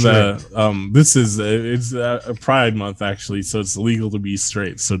get into that, this is it's a Pride Month actually, so it's illegal to be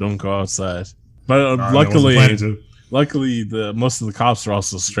straight. So don't go outside. But luckily, most of the cops are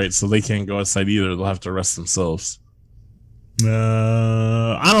also straight, so they can't go outside either. They'll have to arrest themselves.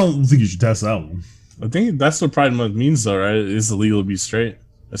 I don't think you should test that one. I think that's what Pride Month means, though, right? It's illegal to be straight.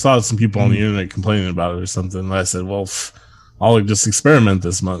 I saw some people on the internet complaining about it or something. And I said, well, I'll just experiment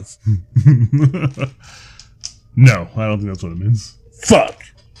this month. No, I don't think that's what it means. Fuck.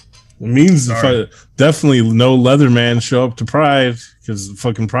 It means definitely no Leatherman show up to Pride, because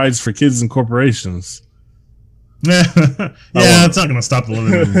fucking Pride's for kids and corporations. Yeah, it's not gonna stop the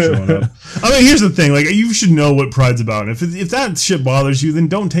Leatherman from showing up. I mean, here's the thing: like, you should know what Pride's about. If that shit bothers you, then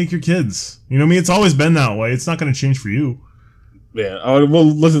don't take your kids. You know what I mean? It's always been that way. It's not gonna change for you. Yeah. Well,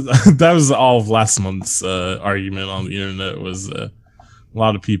 listen, that was all of last month's argument on the internet. Was a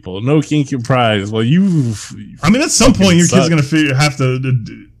lot of people no kink your Pride. Well, I mean, at some point, your kid's gonna have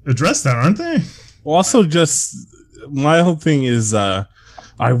to address that, aren't they? Well, also, just my whole thing is.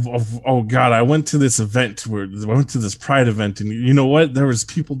 I went to this event this Pride event, and you know what? There was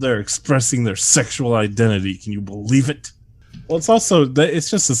people there expressing their sexual identity. Can you believe it? Well, it's also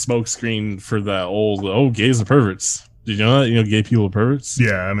it's just a smokescreen for the old gays are perverts. Did you know that? You know, gay people are perverts.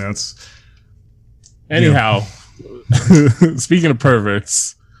 Yeah, I mean that's. Anyhow, speaking of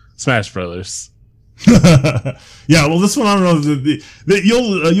perverts, Smash Brothers. Yeah, well, this one I don't know.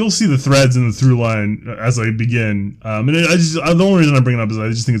 You'll see the threads in the through line as I begin. And the only reason I bring it up is I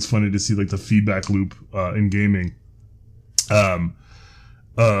just think it's funny to see like the feedback loop in gaming. But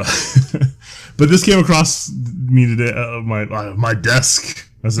this came across me today, my desk,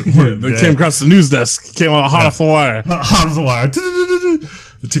 as it were. It came across the news desk. Came on hot off the wire. Hot off the wire.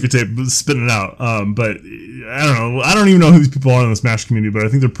 The ticker tape spinning out. But I don't know. I don't even know who these people are in the Smash community, but I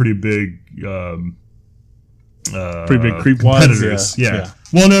think they're pretty big. Pretty big creepwads. Yeah.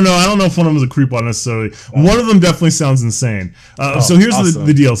 Well, no, I don't know if one of them is a creepwad necessarily. One of them definitely sounds insane. So here's awesome.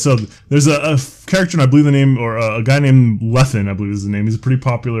 the deal. So there's a character, and I believe the name, or a guy named Leffen, I believe is the name. He's a pretty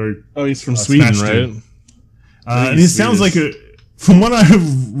popular. Oh, he's from Sweden, right? And he sounds like from what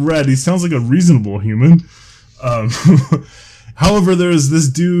I've read, he sounds like a reasonable human. However, there's this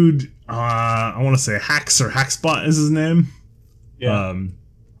dude. I want to say Hax or Hackspot is his name. Yeah.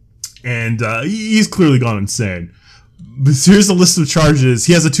 And he's clearly gone insane. But here's a list of charges.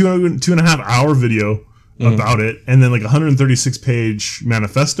 He has a 2.5 hour video about it, and then like 136 page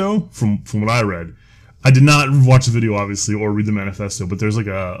manifesto from what I read. I did not watch the video, obviously, or read the manifesto, but there's like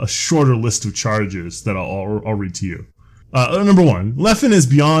a shorter list of charges that I'll read to you. Number 1, Leffen is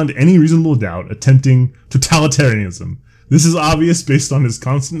beyond any reasonable doubt attempting totalitarianism. This is obvious based on his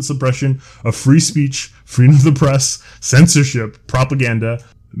constant suppression of free speech, freedom of the press, censorship, propaganda,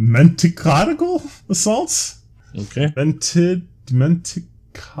 menticodical assaults? Okay.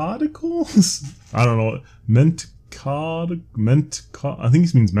 Menticodical? I don't know. I think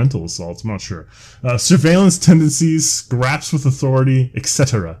he means mental assaults. I'm not sure. Surveillance tendencies, grasps with authority,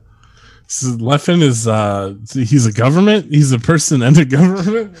 etc. So Leffen is he's a government. He's a person and a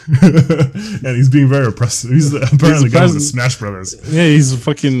government, and he's being very oppressive. He's apparently the government of Smash Brothers. Yeah, he's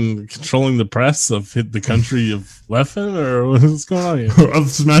fucking controlling the press of the country of Leffen, or what's going on here? Of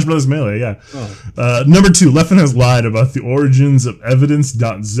Smash Brothers Melee, yeah. Oh. Number 2, Leffen has lied about the origins of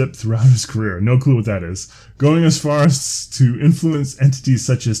evidence.zip throughout his career. No clue what that is. Going as far as to influence entities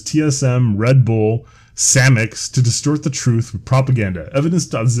such as TSM, Red Bull, Samix to distort the truth with propaganda.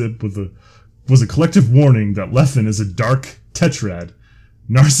 Evidence.zip was a collective warning that Leffen is a dark tetrad,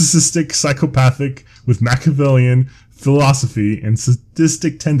 narcissistic, psychopathic, with Machiavellian philosophy and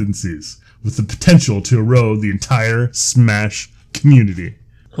sadistic tendencies, with the potential to erode the entire Smash community.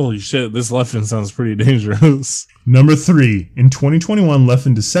 Holy shit, this Leffen sounds pretty dangerous. Number 3. In 2021,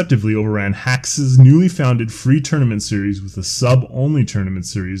 Leffen deceptively overran Hax's newly founded free tournament series with a sub-only tournament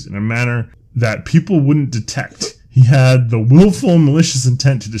series in a manner that people wouldn't detect. He had the willful malicious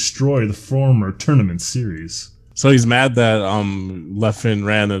intent to destroy the former tournament series. So he's mad that Leffen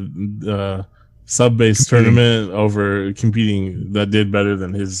ran a sub-based tournament over competing that did better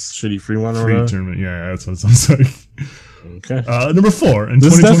than his shitty free one or whatever? Tournament, yeah, that's what it sounds like. Okay. Number 4.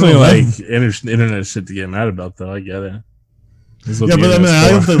 This is definitely like internet shit to get mad about, though. I get it. Yeah, but I mean,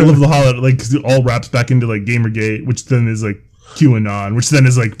 I love the holiday, like, 'cause it all wraps back into like Gamergate, which then is like QAnon, which then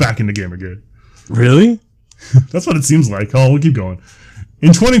is like back into Gamergate. Really? That's what it seems like. Oh, we'll keep going.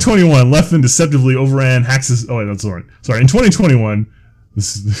 In 2021, Leffen deceptively overran Hax's. Oh, wait, that's all right. Sorry. In 2021,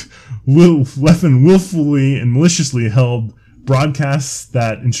 Leffen willfully and maliciously held broadcasts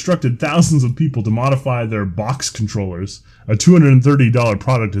that instructed thousands of people to modify their box controllers, a $230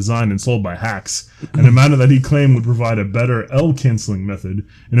 product designed and sold by Hax, in a manner that he claimed would provide a better L canceling method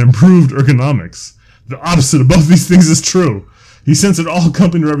and improved ergonomics. The opposite of both these things is true. He censored all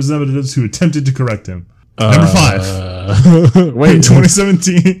company representatives who attempted to correct him. Number 5. Wait, in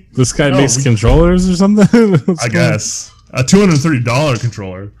 2017. This guy makes controllers or something? I guess. A $230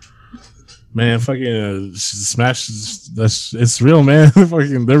 controller. Man, fucking Smash, it's real, man.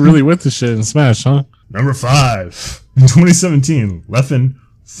 Fucking, they're really with the shit in Smash, huh? Number 5. In 2017, Leffen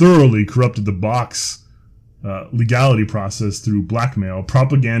thoroughly corrupted the box legality process through blackmail,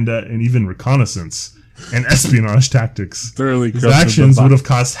 propaganda, and even reconnaissance and espionage tactics. Thoroughly His actions would have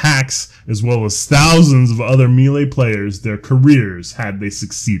cost Hax, as well as thousands of other Melee players, their careers had they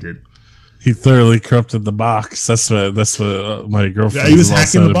succeeded. He thoroughly corrupted the box. That's what my girlfriend. Yeah, he was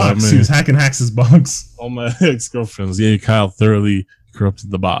hacking the box. He was hacking Hax's box. All my ex-girlfriends. Yeah, Kyle thoroughly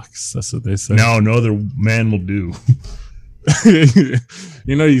corrupted the box. That's what they say. No other man will do.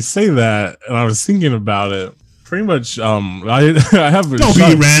 You know, you say that, and I was thinking about it. Pretty much, I have a. Don't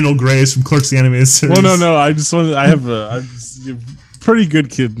be Randall Grace from Clerks the Animated Series. Well, no. I have a pretty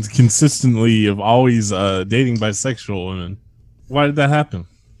good kid consistently of always dating bisexual women. Why did that happen?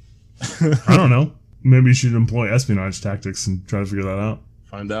 I don't know. Maybe you should employ espionage tactics and try to figure that out.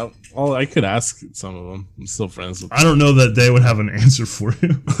 Find out. Oh, I could ask some of them. I'm still friends with them. I don't know that they would have an answer for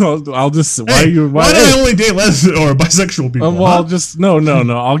you. I'll just. Why do I only date lesbian or bisexual people? Well, I'll just no.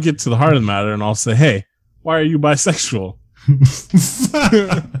 I'll get to the heart of the matter, and I'll say, hey, why are you bisexual?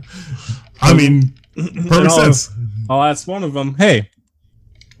 I mean, perfect sense. I'll ask one of them, hey,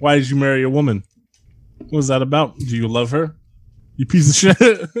 why did you marry a woman? What was that about? Do you love her? You piece of shit.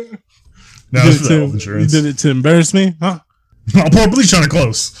 No, it's for health insurance. You did it to embarrass me? Huh? I'll pour bleach on it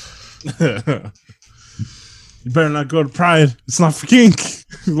close. You better not go to Pride. It's not for kink.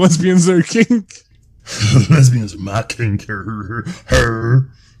 Lesbians are kink. Lesbians are my kink. Her.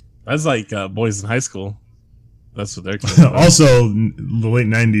 That's like boys in high school. That's what they're Also, the late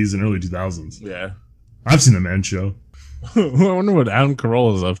 90s and early 2000s. Yeah. I've seen The Man Show. I wonder what Adam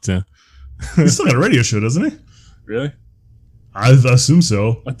Carolla is up to. He's still got a radio show, doesn't he? Really? I assume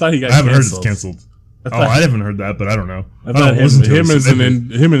so. I thought he got I haven't canceled. heard it's canceled. I haven't heard that, but I don't know. I thought him as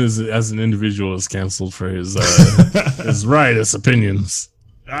an individual is canceled for his his riotous opinions.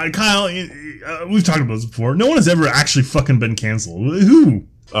 Kyle, we've talked about this before. No one has ever actually fucking been canceled. Who?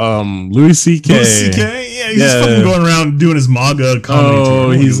 Louis C.K. Louis C.K. Yeah, he's just fucking going around doing his MAGA comedy.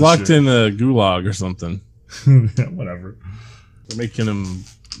 Oh, he's locked in a gulag or something. Yeah, whatever. They're making him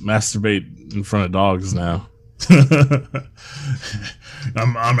masturbate in front of dogs now.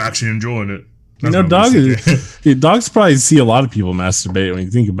 I'm actually enjoying it. That's know, my least okay. dogs probably see a lot of people masturbate when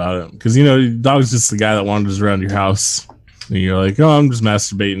you think about it. Because, you know, dog's just the guy that wanders around your house. And you're like, oh, I'm just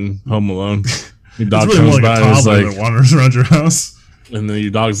masturbating home alone. Your dog It's really more comes like a by and is toddler like, that wanders around your house. and then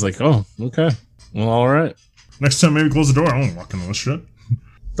your dog's like, oh, okay. Well, all right. Next time, maybe close the door. I don't walk into this shit.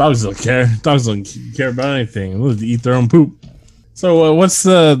 Dogs don't care. Dogs don't care about anything. They live to eat their own poop. So what's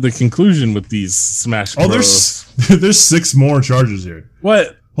the conclusion with these Smash Bros? There's 6 more charges here.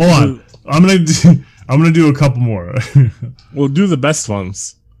 What? Hold on. I'm gonna do a couple more. We'll do the best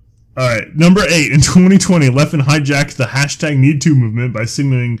ones. All right, number 8. In 2020, Leffen hijacked the hashtag #MeToo movement by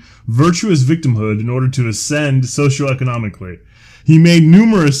signaling virtuous victimhood in order to ascend socioeconomically. He made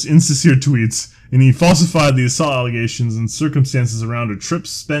numerous insincere tweets, and he falsified the assault allegations and circumstances around a trip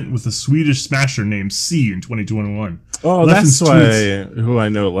spent with a Swedish smasher named C in 2021. Oh, Leffen's that's why who I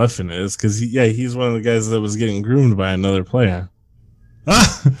know Leffen is, because he's one of the guys that was getting groomed by another player.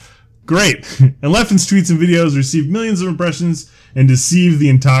 Ah, great. And Leffen's tweets and videos received millions of impressions and deceived the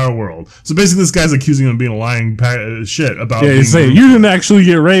entire world. So basically, this guy's accusing him of being a lying shit about. Yeah, he's saying you didn't actually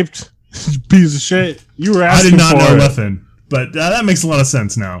get raped, you piece of shit. You were asking for it. I did not know Leffen, but that makes a lot of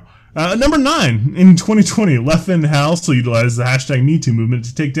sense now. Number 9, in 2020, Leffen also utilized the hashtag #MeToo movement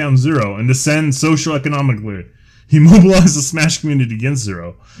to take down Zero and ascend socioeconomically. He mobilized the Smash community against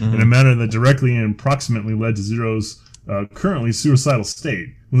Zero in a manner that directly and proximately led to Zero's currently suicidal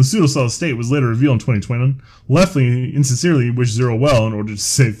state. When the suicidal state was later revealed in 2020, Leffen insincerely wished Zero well in order to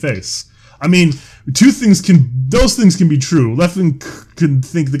save face. I mean, those things can be true. Leffen could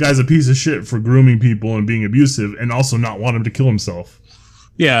think the guy's a piece of shit for grooming people and being abusive, and also not want him to kill himself.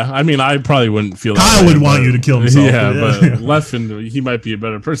 Yeah, I mean, I probably wouldn't feel that Kyle way, would want you to kill himself. Yeah, but Leffen, he might be a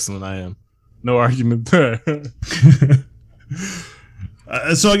better person than I am. No argument there.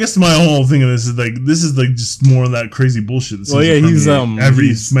 So I guess my whole thing of this is like just more of that crazy bullshit. That he's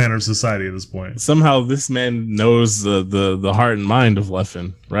every manner of society at this point. Somehow this man knows the heart and mind of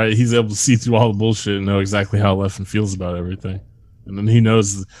Leffen, right? He's able to see through all the bullshit and know exactly how Leffen feels about everything. And then he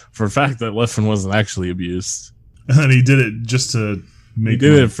knows for a fact that Leffen wasn't actually abused. And he did it just to make. He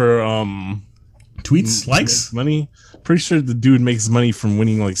did it for tweets, likes, money. Pretty sure the dude makes money from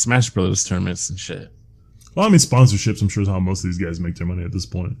winning like Smash Brothers tournaments and shit. Well, I mean, sponsorships, I'm sure, is how most of these guys make their money at this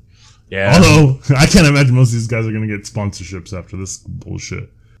point. Yeah. Although, I can't imagine most of these guys are going to get sponsorships after this bullshit.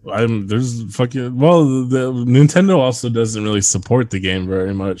 There's fucking... Well, the Nintendo also doesn't really support the game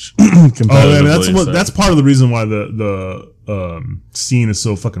very much. That's part of the reason why the scene is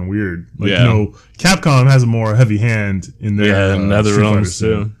so fucking weird. Like, you know, Capcom has a more heavy hand in their... Yeah, and NetherRealms,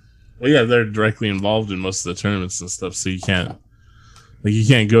 too. Well, yeah, they're directly involved in most of the tournaments and stuff, so you can't... Like, you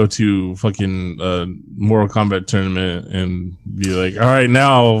can't go to fucking Mortal Kombat tournament and be like, all right,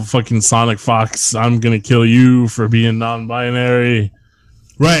 now, fucking Sonic Fox, I'm going to kill you for being non-binary.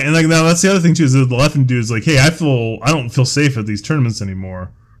 Right, and like now that's the other thing, too, is that the Leffen dude is like, hey, I don't feel safe at these tournaments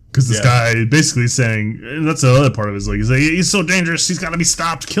anymore. Because this guy basically saying, and that's the other part of it, is like, he's so dangerous, he's got to be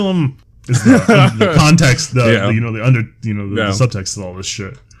stopped, kill him. Is the context, the subtext of all this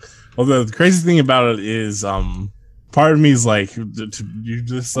shit. Well, the crazy thing about it is, part of me is like, you're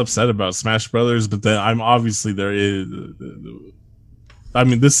just upset about Smash Brothers, but then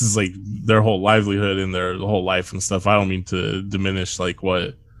this is like their whole livelihood and their whole life and stuff. I don't mean to diminish like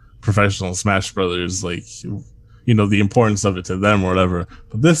what professional Smash Brothers, like, you know, the importance of it to them or whatever.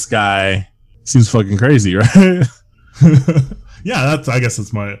 But this guy seems fucking crazy, right? Yeah, I guess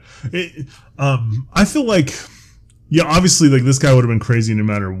that's my. I feel like, yeah, obviously, like this guy would have been crazy no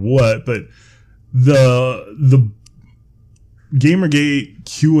matter what, but the Gamergate,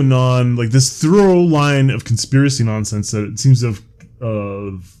 QAnon, like this thorough line of conspiracy nonsense that it seems to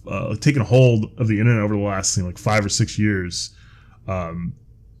have taken hold of the internet over the last 5 or 6 years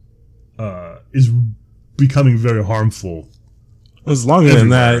is becoming very harmful. It was longer than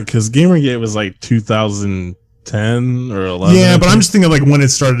that, because Gamergate was like 2010 or 11. Yeah, but I'm just thinking like when it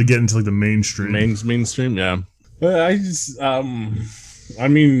started to get into like the mainstream. Mainstream, yeah. But I just, I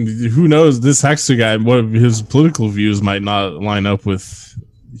mean, who knows? This Hackster guy, what his political views might not line up with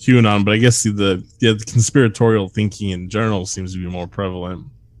QAnon, but I guess the conspiratorial thinking in general seems to be more prevalent.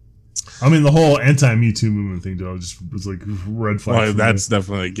 I mean, the whole anti-MeToo movement thing, though, just was like red flag. Well, that's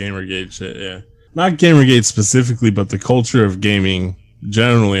definitely Gamergate shit, yeah. Not Gamergate specifically, but the culture of gaming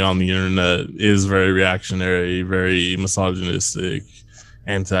generally on the internet is very reactionary, very misogynistic,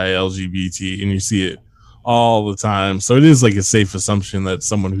 anti-LGBT, and you see it all the time. So it is like a safe assumption that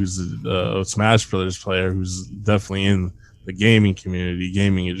someone who's a Smash Brothers player who's definitely in the gaming community,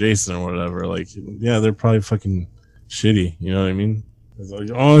 gaming adjacent or whatever, like, yeah, they're probably fucking shitty. You know what I mean? It's like,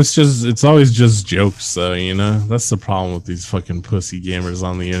 oh, it's always just jokes, though, you know? That's the problem with these fucking pussy gamers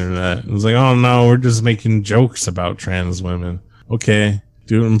on the internet. It's like, oh no, we're just making jokes about trans women. Okay,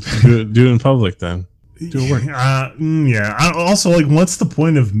 do it in public then. Do it work. Yeah. Also, like, what's the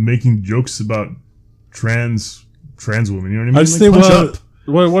point of making jokes about trans women? You know what I mean? I just think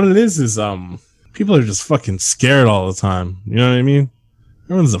what it is people are just fucking scared all the time. You know what I mean?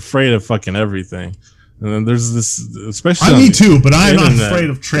 Everyone's afraid of fucking everything. And then there's this, especially me too, but I'm not afraid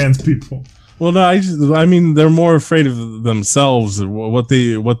of trans people. Well, no, I mean, they're more afraid of themselves.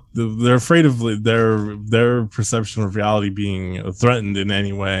 They're afraid of their perception of reality being threatened in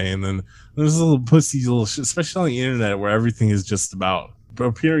any way. And then there's a little pussy little shit, especially on the internet, where everything is just about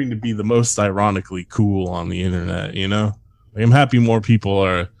appearing to be the most ironically cool on the internet. You know, like, I'm happy more people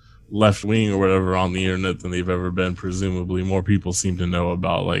are left wing or whatever on the internet than they've ever been. Presumably, more people seem to know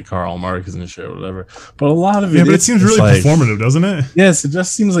about like Karl Marx and shit or whatever. But a lot of it, but it seems really like, performative, doesn't it? Yes, it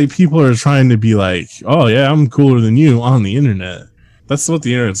just seems like people are trying to be like, oh yeah, I'm cooler than you on the internet. That's what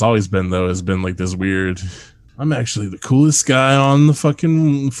the internet's always been, though. Has been like this weird. I'm actually the coolest guy on the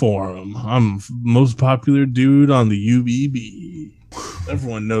fucking forum. I'm most popular dude on the UBB.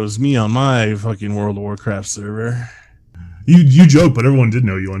 Everyone knows me on my fucking World of Warcraft server. You joke, but everyone did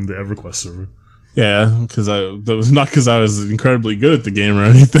know you on the EverQuest server. Yeah, because that was not because I was incredibly good at the game or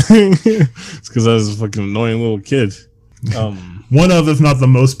anything. It's because I was a fucking annoying little kid. One of, if not the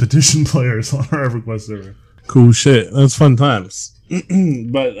most petition players on our EverQuest server. Cool shit. That's fun times.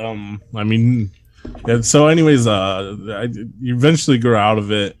 But I mean, yeah. So, anyways, you eventually grow out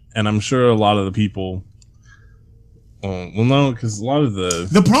of it, and I'm sure a lot of the people. Well, no, because a lot of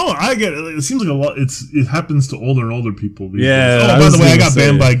the problem I get, it seems like a lot. It happens to older and older people. These yeah. days. Oh, by the way, I got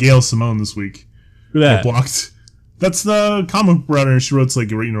banned by Gail Simone this week. Who that? Blocked. That's the comic writer. She wrote like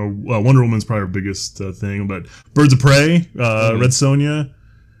Wonder Woman's probably her biggest thing, but Birds of Prey, Red Sonja,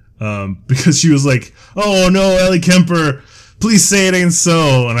 because she was like, "Oh no, Ellie Kemper, please say it ain't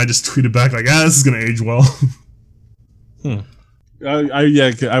so," and I just tweeted back like, "Ah, this is gonna age well."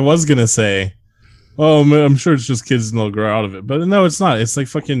 I was gonna say. Oh, I'm sure it's just kids and they'll grow out of it. But no, it's not. It's like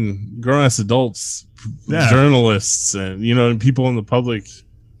fucking grown-ass adults, journalists, and, you know, people in the public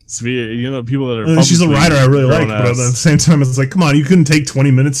sphere, you know, people that are she's a writer I really like, but at the same time, it's like, come on, you couldn't take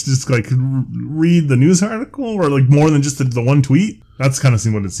 20 minutes to just, like, read the news article or, like, more than just the one tweet? That's kind of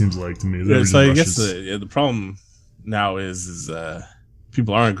what it seems like to me. Yeah, so I guess the problem now is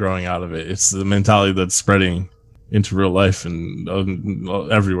people aren't growing out of it. It's the mentality that's spreading into real life and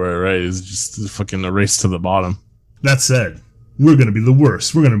everywhere, right? It's just fucking a race to the bottom. That said, we're gonna be the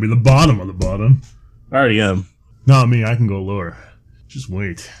worst. We're gonna be the bottom of the bottom. I already am. Not me. I can go lower. Just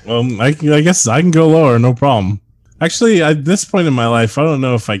wait. Well, I guess I can go lower, no problem. Actually, at this point in my life, I don't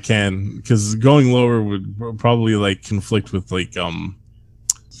know if I can, because going lower would probably like conflict with like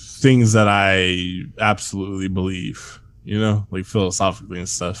things that I absolutely believe. You know, like philosophically and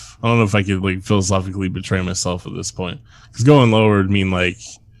stuff. I don't know if I could like philosophically betray myself at this point. Because going lower would mean like,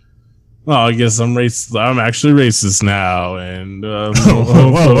 oh, I guess I'm actually racist now. And whoa,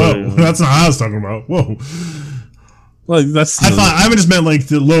 that's not what I was talking about. Whoa, like that's. I just meant like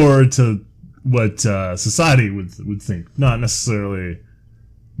the lower to what society would think, not necessarily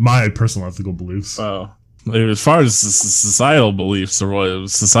my personal ethical beliefs. Oh. As far as societal beliefs or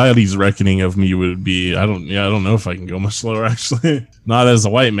what society's reckoning of me would be, I don't know if I can go much lower. Actually, not as a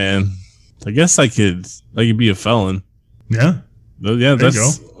white man. I guess I could be a felon. Yeah, yeah. I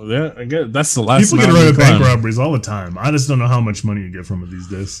guess that's the last. People get away with bank robberies all the time. I just don't know how much money you get from it these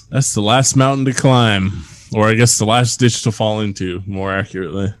days. That's the last mountain to climb, or I guess the last ditch to fall into. More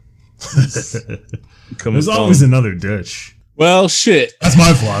accurately, there's always another ditch. Well, shit. That's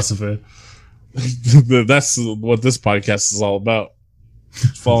my philosophy. That's what this podcast is all about.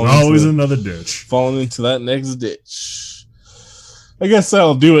 Always another ditch. Falling into that next ditch. I guess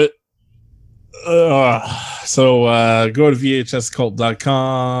that'll do it. So go to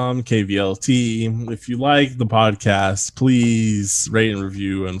vhscult.com, KVLT. If you like the podcast, please rate and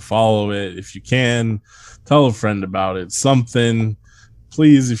review and follow it. If you can, tell a friend about it. Something.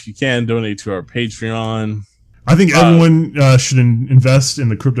 Please, if you can, donate to our Patreon. I think everyone should invest in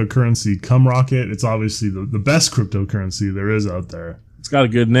the cryptocurrency CumRocket. It's obviously the best cryptocurrency there is out there. It's got a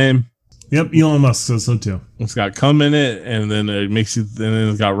good name. Yep, Elon Musk says so too. It's got cum in it, and then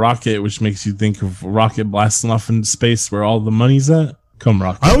it's got rocket, which makes you think of a rocket blasting off into space where all the money's at.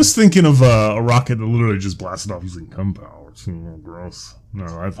 CumRocket. I was thinking of a rocket that literally just blasted off using cum power. It's gross.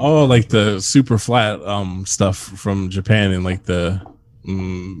 No, like the super flat stuff from Japan in like the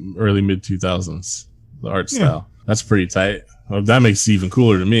early mid 2000s. The art style. That's pretty tight. Well, that makes it even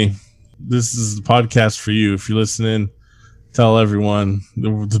cooler to me. This is the podcast for you. If you're listening, Tell everyone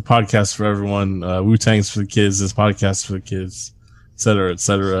the podcast for everyone. Wu-Tang's for the kids. This podcast for the kids, etc.,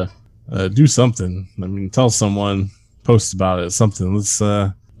 etc. Do something. I mean, tell someone. Post about it. Something. Let's.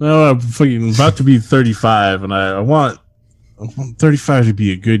 I'm fucking about to be 35, and I want 35 to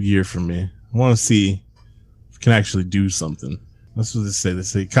be a good year for me. I want to see if I can actually do something. That's what they say. They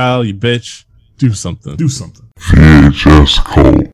say, Kyle, you bitch, do something. Do something. VHS Cult.